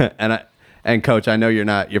 And Coach, I know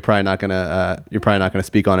you're probably not gonna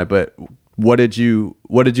speak on it, but what did you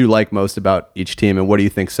like most about each team, and what do you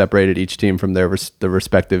think separated each team from the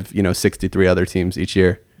respective 63 other teams each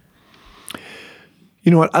year?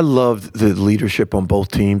 You know what? I loved the leadership on both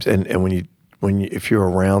teams, and if you're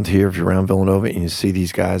around here, if you're around Villanova and you see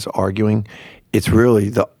these guys arguing, it's really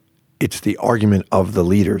the argument of the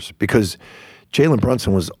leaders, because Jalen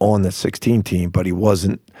Brunson was on the 16 team, but he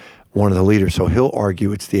wasn't one of the leaders. So he'll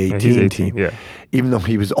argue it's the 18 team, even though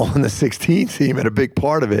he was on the 16 team and a big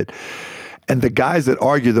part of it. And the guys that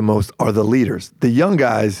argue the most are the leaders. The young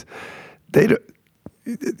guys, they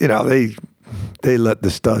let the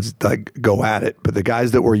studs go at it. But the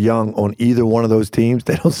guys that were young on either one of those teams,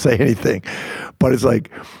 they don't say anything. But it's like,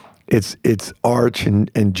 it's Arch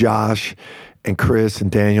and Josh and Chris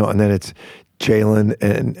and Daniel, and then it's Jalen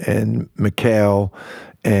and Mikhail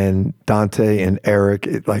and Dante and Eric.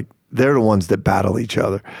 They're the ones that battle each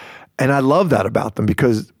other. And I love that about them,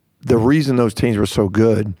 because the reason those teams were so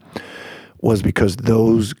good was because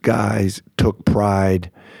those guys took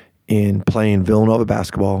pride in playing Villanova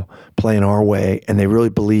basketball, playing our way, and they really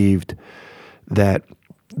believed that,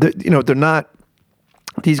 they're not,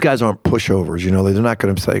 these guys aren't pushovers. They're not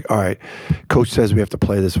going to say, all right, Coach says we have to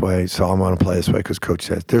play this way, so I'm going to play this way because Coach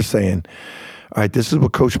says. They're saying, all right, this is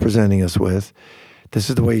what Coach is presenting us with. This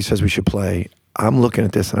is the way he says we should play. I'm looking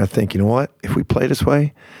at this and I think, you know what? If we play this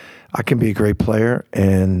way, I can be a great player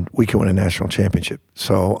and we can win a national championship.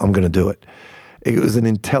 So I'm going to do it. It was an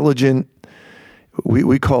intelligent,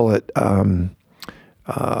 we call it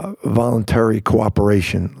voluntary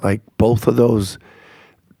cooperation. Like, both of those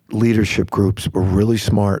leadership groups were really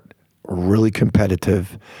smart, really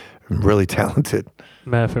competitive, and really talented.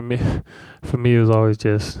 Man, for me, it was always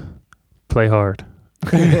just play hard.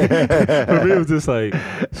 For me, it was just like,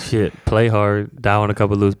 shit, play hard, down a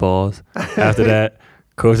couple loose balls. After that,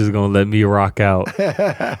 Coach is gonna let me rock out.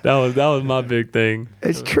 That was my big thing.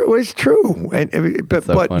 It's true.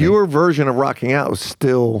 But your version of rocking out was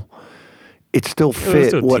still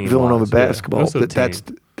fit what Villanova basketball.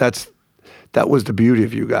 That was the beauty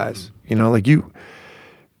of you guys.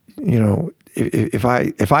 If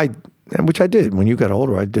I, which I did when you got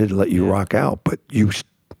older, I did let you rock out, but you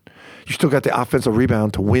still got the offensive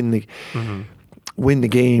rebound to win the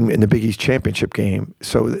game in the Big East championship game.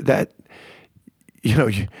 So that,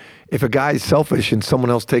 if a guy is selfish and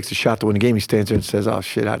someone else takes a shot to win the game, he stands there and says, "Oh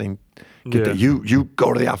shit, I didn't get that. You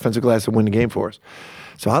go to the offensive glass and win the game for us."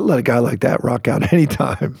 So I let a guy like that rock out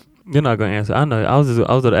anytime. You're not gonna answer. I know. I was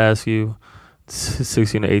going to ask you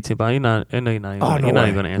 16 to 18, but you're not. I know you're not. You're not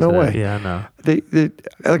even going to answer that. Yeah, I know. They,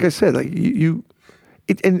 like I said, like you.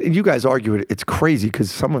 And you guys argue it. It's crazy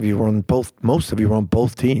because most of you were on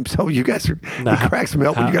both teams. So you guys it cracks me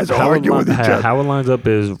up when you guys are arguing with each other. How it lines up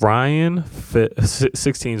is Ryan,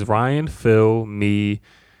 16's Ryan, Phil, me,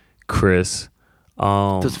 Chris.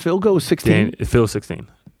 Does Phil go 16? Phil 16.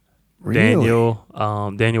 Really?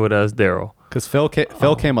 Daniel with us, Daryl. Because Phil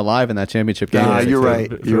came alive in that championship game. You're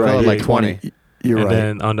right. You're right. Like 20. You're right. And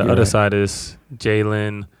then on the other side is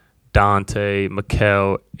Jalen, Dante,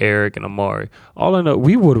 Mikhail, Eric, and Amari. All I know,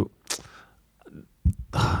 we would.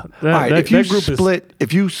 If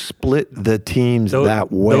you split the teams that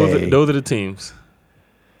way, those are the teams.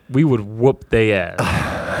 We would whoop their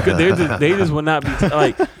ass. They just would not be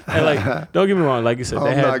don't get me wrong. Like you said,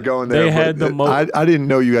 not going there. They had the most. I didn't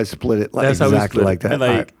know you guys split it exactly like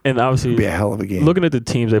that. And obviously, it'd be a hell of a game. Looking at the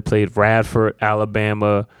teams they played: Radford,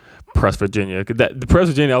 Alabama, Press Virginia. The Press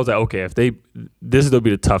Virginia, I was like, okay, this is gonna be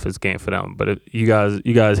the toughest game for them. But you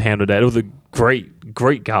guys handled that. It was a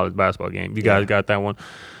great college basketball game. You guys got that one.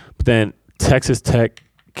 But then Texas Tech,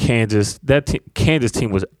 Kansas. Kansas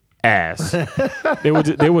team was ass. They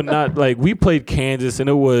were not like, we played Kansas and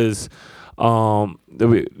it was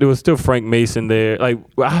there was still Frank Mason there. Like,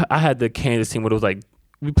 I had the Kansas team where it was like,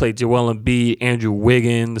 we played Joel Embiid, Andrew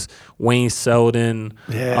Wiggins, Wayne Selden.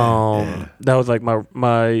 That was like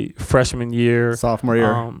my freshman year. Sophomore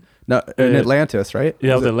year. In Atlantis, right?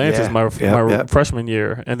 Yeah, it was Atlantis my freshman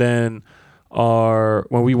year. And then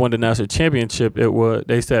when we won the national championship,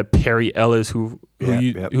 they said Perry Ellis, who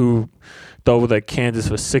who thought with like Kansas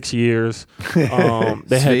for 6 years. They had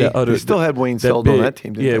the other. They still had Wayne Seldon on that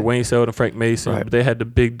team. Didn't they? Wayne Seldon, Frank Mason. Right. But they had the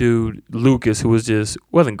big dude Lucas, who was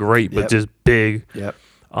wasn't great, but just big. Yep.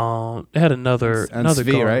 They had another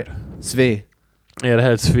Svi, guard. right? Svi. Yeah, they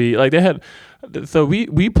had Svi. Like they had. So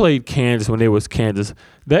we played Kansas when they was Kansas.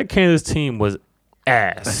 That Kansas team was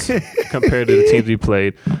ass compared to the teams we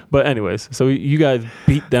played. But anyways, so you guys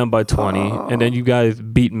beat them by 20, and then you guys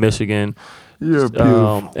beat Michigan. You're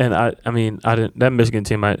beautiful. And I mean, I didn't. That Michigan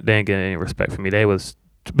team, they didn't get any respect from me. They was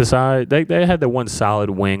they had the one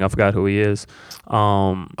solid wing. I forgot who he is. He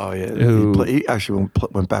actually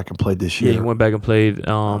went back and played this year. Yeah, he went back and played.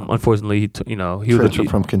 Unfortunately, he was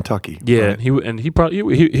transferred from Kentucky. Yeah, right. he probably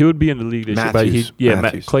he would be in the league this Matthews. year. But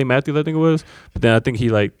Matthews. Clay Matthews, I think it was. But then I think he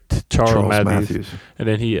Charles Matthews. And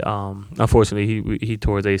then he unfortunately he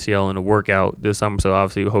tore his ACL in a workout this summer. So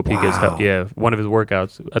obviously, hope he gets help. Yeah, one of his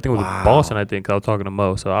workouts. I think it was Boston. I think I was talking to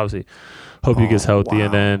Mo. So obviously, hope he gets healthy.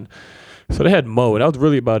 And then. So they had Mo, and that was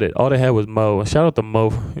really about it. All they had was Mo. And shout out to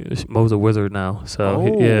Mo. Mo's a wizard now. So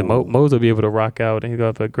Mo's will be able to rock out, and he's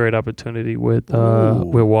got a great opportunity with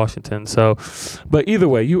Washington. So, but either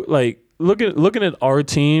way, you like looking at our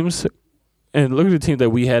teams, and look at the teams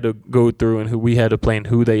that we had to go through, and who we had to play, and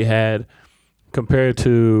who they had compared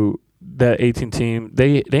to that 18 team.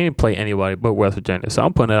 They didn't play anybody but West Virginia. So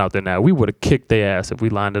I'm putting it out there now. We would have kicked their ass if we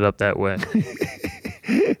lined it up that way.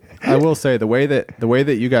 I will say the way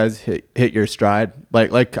that you guys hit your stride,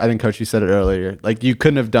 like I think Coach, you said it earlier, like you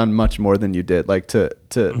couldn't have done much more than you did. Like to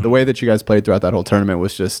the way that you guys played throughout that whole tournament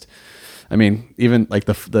was just, I mean, even like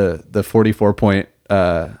the 44-point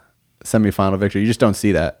semifinal victory, you just don't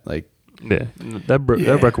see that. Like that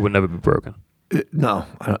record would never be broken. No,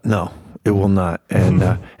 it will not.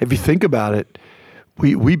 And if you think about it,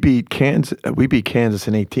 we beat Kansas. We beat Kansas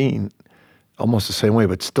in 18, almost the same way,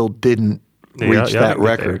 but still didn't reach that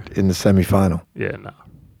record in the semifinal. Yeah, no.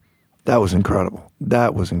 That was incredible.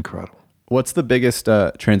 What's the biggest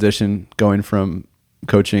transition going from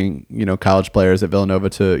coaching, college players at Villanova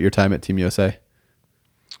to your time at Team USA?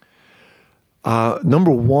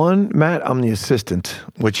 Number one, Matt, I'm the assistant,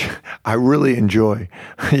 which I really enjoy.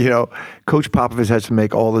 Coach Popovich has to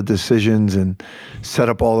make all the decisions and set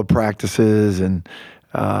up all the practices and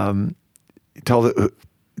tell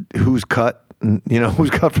who's cut.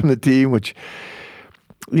 Who's cut from the team, which,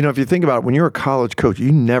 if you think about it, when you're a college coach,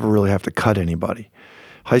 you never really have to cut anybody.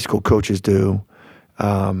 High school coaches do.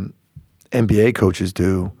 NBA coaches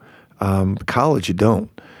do. College, you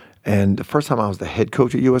don't. And the first time I was the head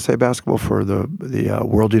coach at USA Basketball for the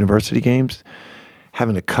World University Games,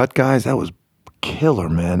 having to cut guys, that was killer,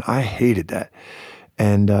 man. I hated that.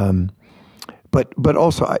 And but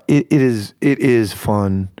also it is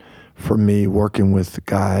fun for me working with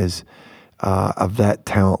guys of that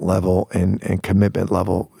talent level and commitment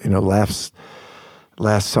level. Last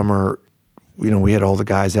summer, we had all the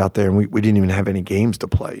guys out there, and we didn't even have any games to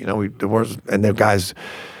play. And the guys,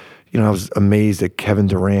 I was amazed at Kevin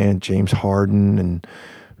Durant, James Harden,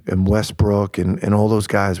 and Westbrook, and all those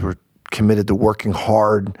guys were committed to working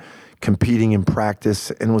hard, competing in practice,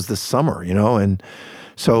 and it was the summer, and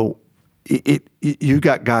so you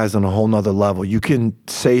got guys on a whole nother level. You can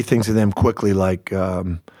say things to them quickly, like.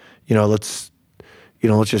 Let's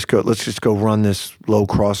just go run this low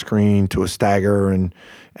cross screen to a stagger and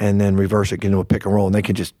then reverse it into a pick and roll, and they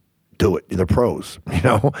can just do it. They're pros.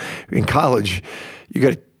 In college, you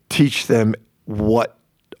got to teach them what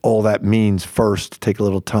all that means first. Take a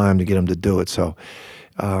little time to get them to do it. So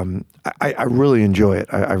I really enjoy it.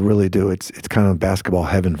 I really do. It's kind of basketball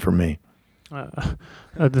heaven for me.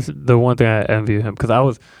 The one thing I envy him, because I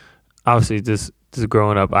was obviously just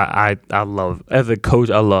growing up, I love, as a coach,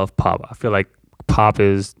 I love Pop. I feel like Pop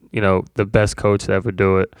is, the best coach to ever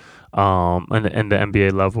do it in the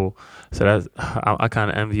NBA level. So I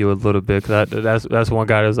kind of envy you a little bit, because that's one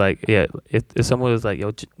guy that's like, if someone was like,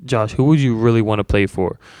 yo, Josh, who would you really want to play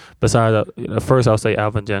for? Besides, first I'll say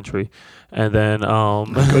Alvin Gentry, and then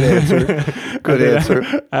good answer. Good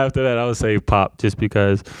answer. After that, I would say Pop, just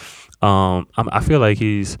because I feel like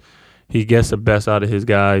he gets the best out of his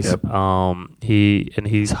guys. Yep.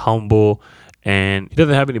 He's humble, and he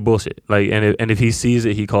doesn't have any bullshit. Like, and if he sees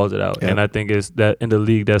it, he calls it out. Yep. And I think it's that in the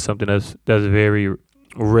league, that's something that's very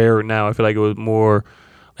rare now. I feel like it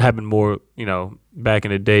happened more, back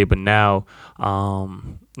in the day, but now, a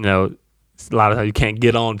lot of times you can't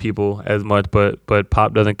get on people as much. But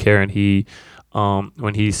Pop doesn't care, and he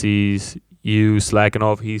when he sees you slacking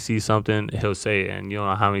off, he sees something, he'll say it. And you don't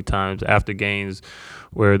know how many times after games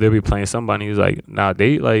where they'll be playing somebody who's like, nah,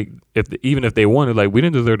 they like, even if they won, like, we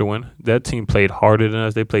didn't deserve to win. That team played harder than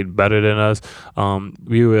us. They played better than us.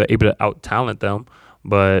 We were able to out talent them,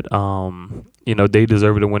 but they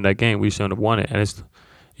deserved to win that game. We shouldn't have won it. And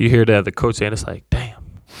you hear that the coach saying, it's like, damn.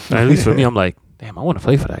 And at least for me, I'm like, damn, I want to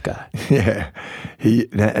play for that guy. Yeah,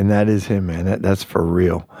 and that is him, man. That's for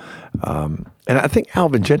real. And I think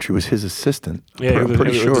Alvin Gentry was his assistant. Yeah, I'm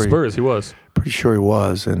pretty sure. With the Spurs, he was. Pretty sure he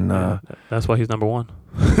was, and that's why he's number one.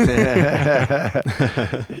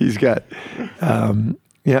 He's got, and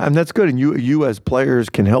that's good. And you as players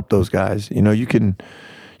can help those guys. You can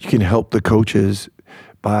help the coaches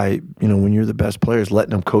by, when you're the best players,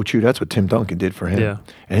 letting them coach you. That's what Tim Duncan did for him. Yeah.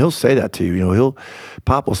 And he'll say that to you.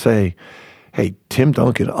 Pop will say, hey, Tim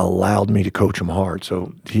Duncan allowed me to coach him hard.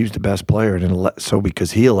 So he was the best player. And so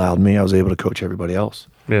because he allowed me, I was able to coach everybody else.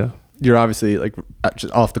 Yeah. You're obviously like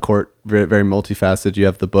just off the court, very, very multifaceted. You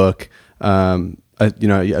have the book, you have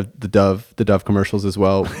the Dove commercials as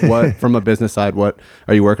well. What, from a business side, what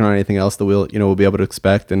are you working on? Anything else that we'll be able to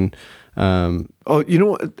expect? And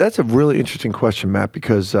that's a really interesting question, Matt,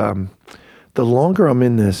 because the longer I'm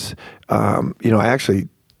in this, I actually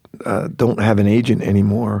don't have an agent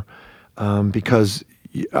anymore. Because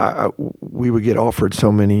we would get offered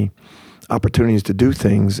so many opportunities to do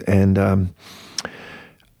things, and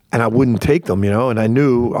I wouldn't take them, and I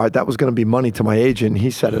knew that was going to be money to my agent.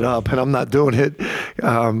 He set it up, and I'm not doing it.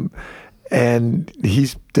 And he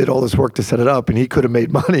did all this work to set it up, and he could have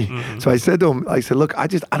made money. Mm-hmm. So I said to him, look, I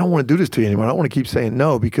don't want to do this to you anymore. I don't want to keep saying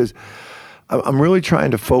no, because I'm really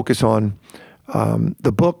trying to focus on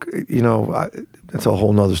the book. That's a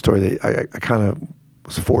whole nother story. I kind of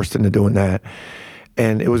was forced into doing that,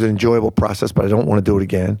 and it was an enjoyable process, but I don't want to do it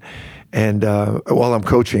again. And while I'm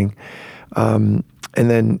coaching, and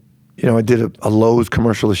then I did a Lowe's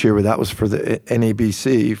commercial this year, but that was for the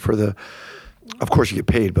NABC. Of course you get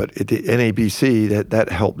paid, but the NABC that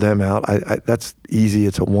helped them out. That's easy.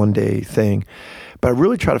 It's a one-day thing, but I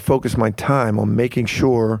really try to focus my time on making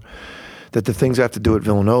sure that the things I have to do at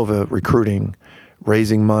Villanova, recruiting,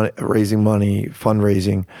 raising money,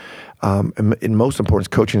 fundraising. And most important is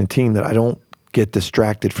coaching a team, that I don't get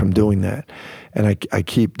distracted from doing that. And I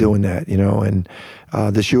keep doing that, and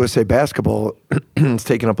this USA basketball is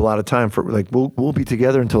taking up a lot of time we'll be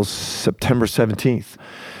together until September 17th.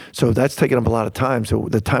 So that's taking up a lot of time. So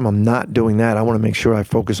the time I'm not doing that, I want to make sure I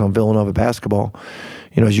focus on Villanova basketball.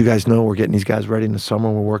 As you guys know, we're getting these guys ready in the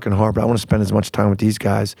summer. We're working hard, but I want to spend as much time with these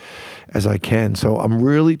guys as I can. So I'm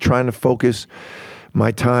really trying to focus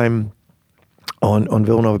my time on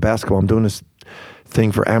Villanova basketball. I'm doing this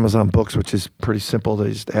thing for Amazon Books, which is pretty simple.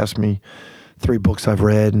 They just ask me 3 books I've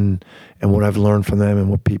read and what I've learned from them and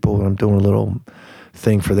what people, and I'm doing a little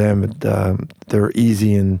thing for them. They're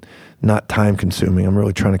easy and not time consuming. I'm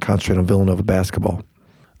really trying to concentrate on Villanova basketball.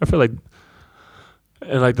 I feel like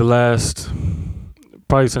in the last,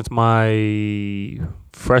 probably since my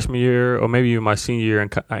freshman year or maybe even my senior year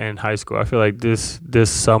in high school, I feel like this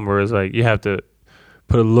summer is you have to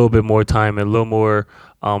put a little bit more time and a little more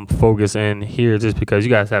focus in here, just because you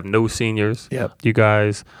guys have no seniors. Yep. You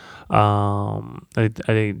guys, I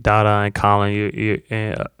think Dada and Colin,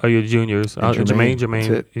 are you juniors?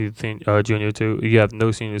 Jermaine, you think junior too. You have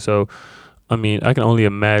no seniors, so I can only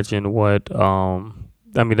imagine what.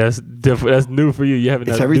 That's different. That's new for you. You haven't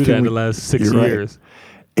had to do that in the last 6 years. Right.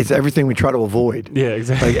 It's everything we try to avoid. Yeah,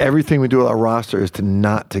 exactly. Everything we do with our roster is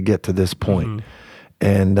not to get to this point,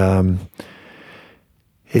 and.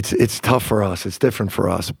 It's tough for us. It's different for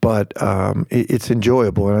us, but it's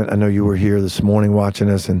enjoyable. And I know you were here this morning watching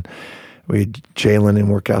us, and we had Jalen in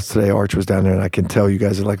workouts today. Arch was down there, and I can tell you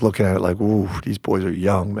guys are looking at it ooh, these boys are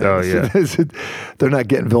young, man. Oh yeah, they're not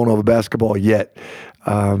getting Villanova basketball yet,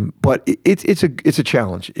 but it's a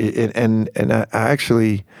challenge, and I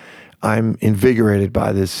actually. I'm invigorated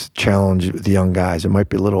by this challenge with the young guys. It might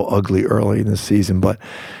be a little ugly early in the season, but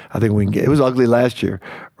I think we can get. It was ugly last year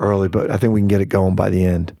early, but I think we can get it going by the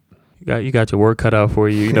end. You got your work cut out for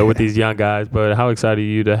you, with these young guys. But how excited are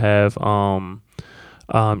you to have UConn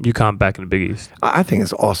back in the Big East? I think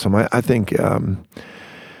it's awesome. I think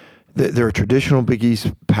they're a traditional Big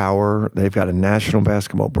East power. They've got a national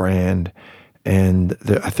basketball brand, and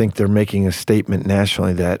I think they're making a statement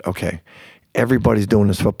nationally that everybody's doing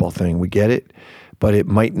this football thing. We get it, but it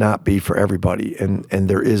might not be for everybody. And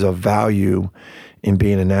there is a value in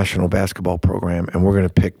being a national basketball program, and we're going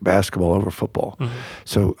to pick basketball over football. Mm-hmm.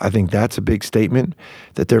 So I think that's a big statement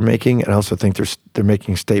that they're making. And I also think they're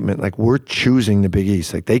making a statement we're choosing the Big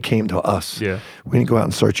East. They came to us. Yeah. We didn't go out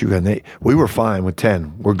and search you, and we were fine with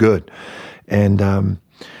 10. We're good. And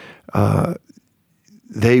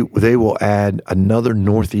They will add another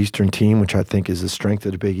Northeastern team, which I think is the strength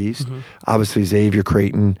of the Big East. Obviously, Xavier,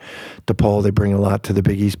 Creighton, DePaul, they bring a lot to the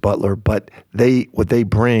Big East. Butler, but what they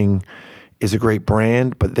bring is a great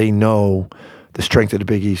brand. But they know the strength of the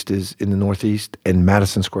Big East is in the Northeast and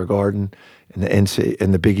Madison Square Garden and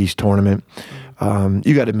the Big East tournament.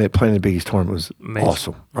 You got to admit, playing the Big East tournament was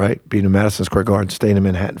awesome, right? Being in Madison Square Garden, staying in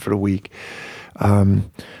Manhattan for the week.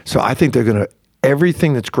 So I think they're going to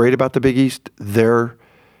everything that's great about the Big East. They're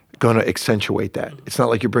going to accentuate that. It's not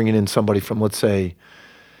like you're bringing in somebody from, let's say,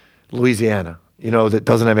 Louisiana, that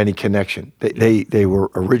doesn't have any connection. They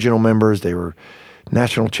were original members. They were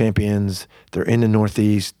national champions. They're in the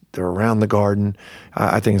Northeast. They're around the Garden.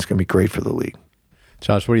 I think it's going to be great for the league.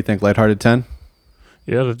 Josh, what do you think? Lighthearted 10?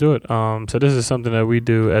 Yeah, let's do it. So this is something that we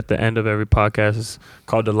do at the end of every podcast. It's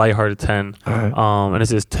called the Lighthearted 10. All right. And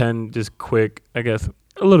it's just 10 just quick, I guess,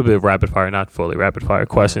 a little bit of rapid fire, not fully rapid fire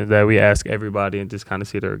questions that we ask everybody and just kind of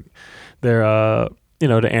see their the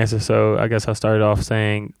answer. So I guess I started off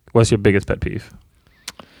saying, what's your biggest pet peeve?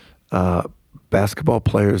 Basketball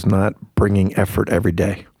players not bringing effort every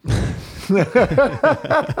day. You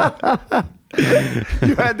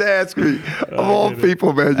had to ask me. Of all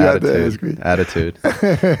people, man, you had to ask me. Attitude.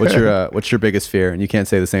 What's your biggest fear? And you can't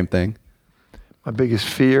say the same thing. My biggest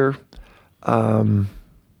fear,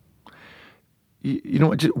 you know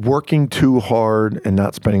what? Just working too hard and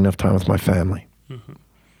not spending enough time with my family.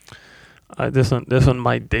 This one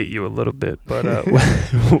might date you a little bit, but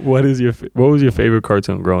what was your favorite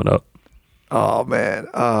cartoon growing up? Oh man,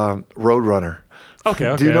 Roadrunner.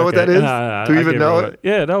 Okay. Do you know what that is? Do you even know it?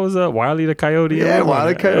 Yeah, that was Wile E. the Coyote. Yeah, Wile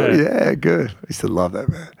E. the Coyote. Yeah, good. I used to love that,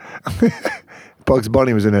 man. Bugs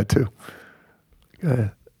Bunny was in that too. Go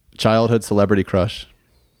ahead. Childhood celebrity crush.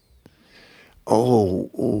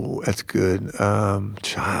 Oh, that's good.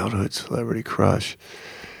 Childhood celebrity crush.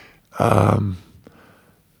 Let's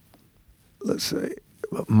say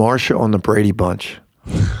Marsha on the Brady Bunch.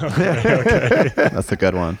 Okay. That's a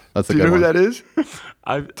good one. That's a Do good you know one. who that is?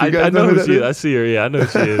 I know who she is. I see her. Yeah, I know who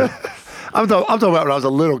she is. I'm talking about when I was a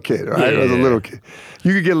little kid, right? When I was a little kid.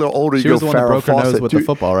 You could get a little older, She you was go the one that Farrah broke her nose Fawcett. with the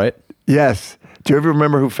football, right? Yes. Do you ever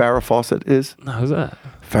remember who Farrah Fawcett is? No, who's that?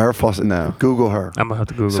 Farrah Fawcett. No. Google her. I'm gonna have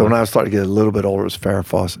to Google. So her. when I started to get a little bit older, it was Farrah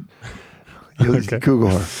Fawcett. You Okay. Google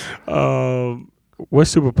her. What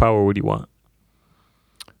superpower would you want?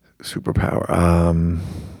 Superpower.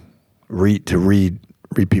 Read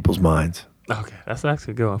people's minds. Okay, that's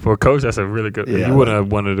actually a good one. For a coach, that's a really good Yeah. You wouldn't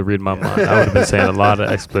have wanted to read my mind. I would have been saying a lot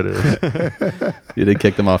of expletives. You did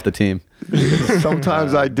kick them off the team.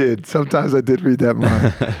 Sometimes I did. Sometimes I did read that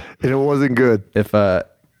mind. And it wasn't good.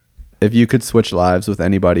 If you could switch lives with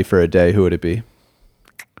anybody for a day, who would it be?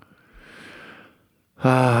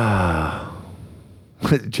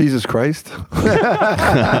 Jesus Christ.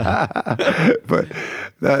 But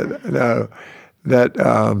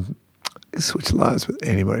switch lives with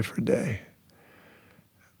anybody for a day.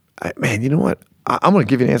 Man, you know what? I'm going to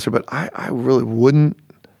give you an answer, but I really wouldn't.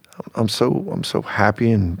 I'm so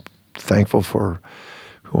happy and thankful for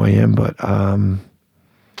who I am. But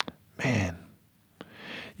man,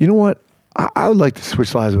 you know what? I would like to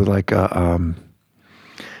switch lives with like a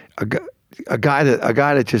guy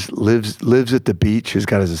that just lives at the beach. Who's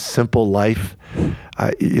got a simple life.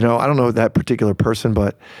 I don't know that particular person,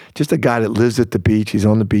 but just a guy that lives at the beach. He's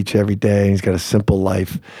on the beach every day. And he's got a simple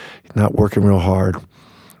life. He's not working real hard.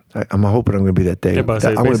 I'm hoping I'm going to be that day. I'm going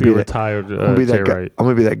to be retired. I'm going to be that guy. I'm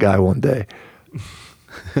going to be that guy one day.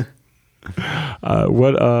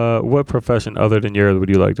 What profession other than yours would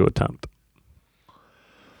you like to attempt?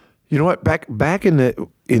 You know what? Back in the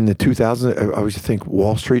 2000s, I used to think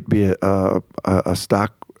Wall Street be a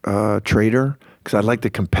stock trader because I liked the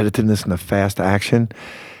competitiveness and the fast action,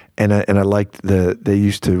 and I liked they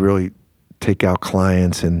used to really take out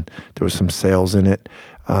clients and there was some sales in it.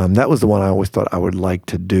 That was the one I always thought I would like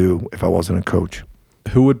to do if I wasn't a coach.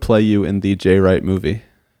 Who would play you in the Jay Wright movie?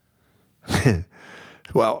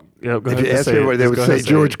 Well, Yeah, go if ahead you and ask say everybody, it. they Just would go say ahead and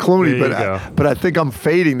George it. Clooney, There you go. but I think I'm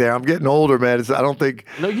fading there. I'm getting older, man. I don't think.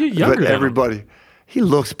 No, you're younger But than him. everybody, he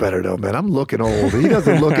looks better though, man. I'm looking old. He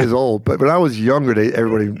doesn't look as old. But when I was younger, they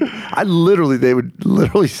would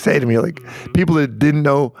literally say to me, like, people that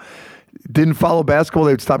didn't follow basketball,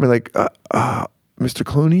 they would stop me like, Mr.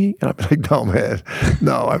 Clooney, and I'd be like, no, man,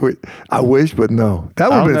 no. I wish, but no. That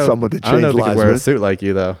would have been someone that I don't changed know if he could lives. wear a man. suit like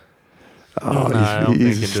you though. Oh, Nah, I don't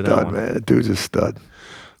he's think a he can do that stud, one. man. That dude's a stud.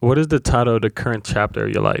 What is the title of the current chapter of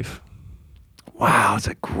your life? Wow, it's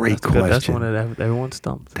a great That's good. question. That's one that everyone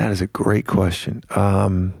stumps. That is a great question.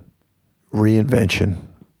 Reinvention.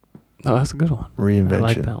 Oh, that's a good one. Reinvention. I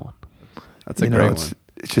like that one. That's a great one.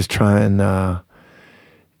 It's just trying.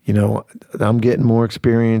 You know, I'm getting more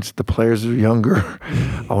experience. The players are younger.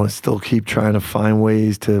 I want to still keep trying to find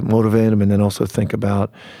ways to motivate them, and then also think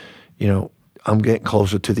about, you know, I'm getting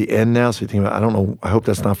closer to the end now. So you think about, I don't know, I hope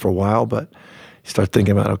that's not for a while, but you start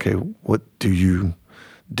thinking about, okay, what do you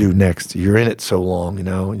do next? You're in it so long, you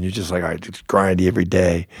know, and you're just like, all right, just grindy every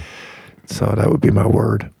day. So that would be my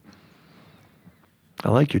word. I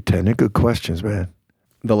like your 10. They're good questions, man.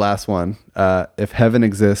 The last one. If heaven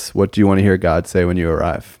exists, what do you want to hear God say when you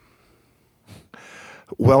arrive?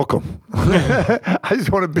 Welcome. I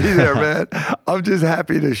just want to be there, man. I'm just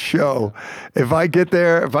happy to show. If I get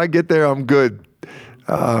there, I'm good.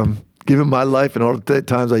 Given my life and all the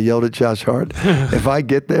times I yelled at Josh Hart, if I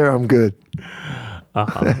get there, I'm good.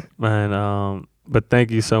 Man, but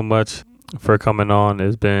thank you so much for coming on.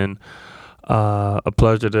 It's been a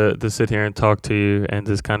pleasure to sit here and talk to you and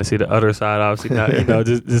just kind of see the other side. Obviously, not, you know,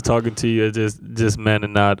 just talking to you, just men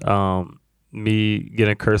and not me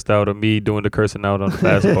getting cursed out or me doing the cursing out on the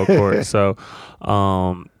basketball court. So,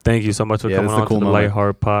 thank you so much for coming on to the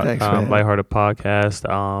Lighthearted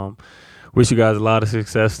Podcast. Wish you guys a lot of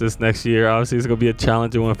success this next year. Obviously, it's gonna be a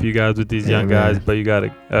challenging one for you guys with these young guys, but you got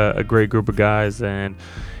a great group of guys, and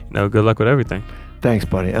you know, good luck with everything. Thanks,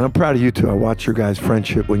 buddy. And I'm proud of you too. I watched your guys'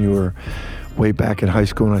 friendship when you were way back in high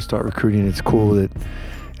school, and I started recruiting. It's cool that,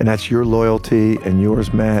 and that's your loyalty and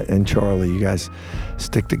yours, Matt and Charlie. You guys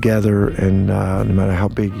stick together, and no matter how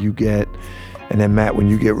big you get, and then Matt, when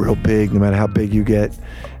you get real big, no matter how big you get,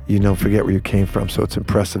 you don't forget where you came from. So it's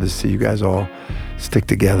impressive to see you guys all stick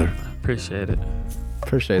together. Appreciate it.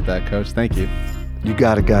 Appreciate that, Coach. Thank you. You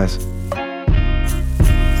got it, guys.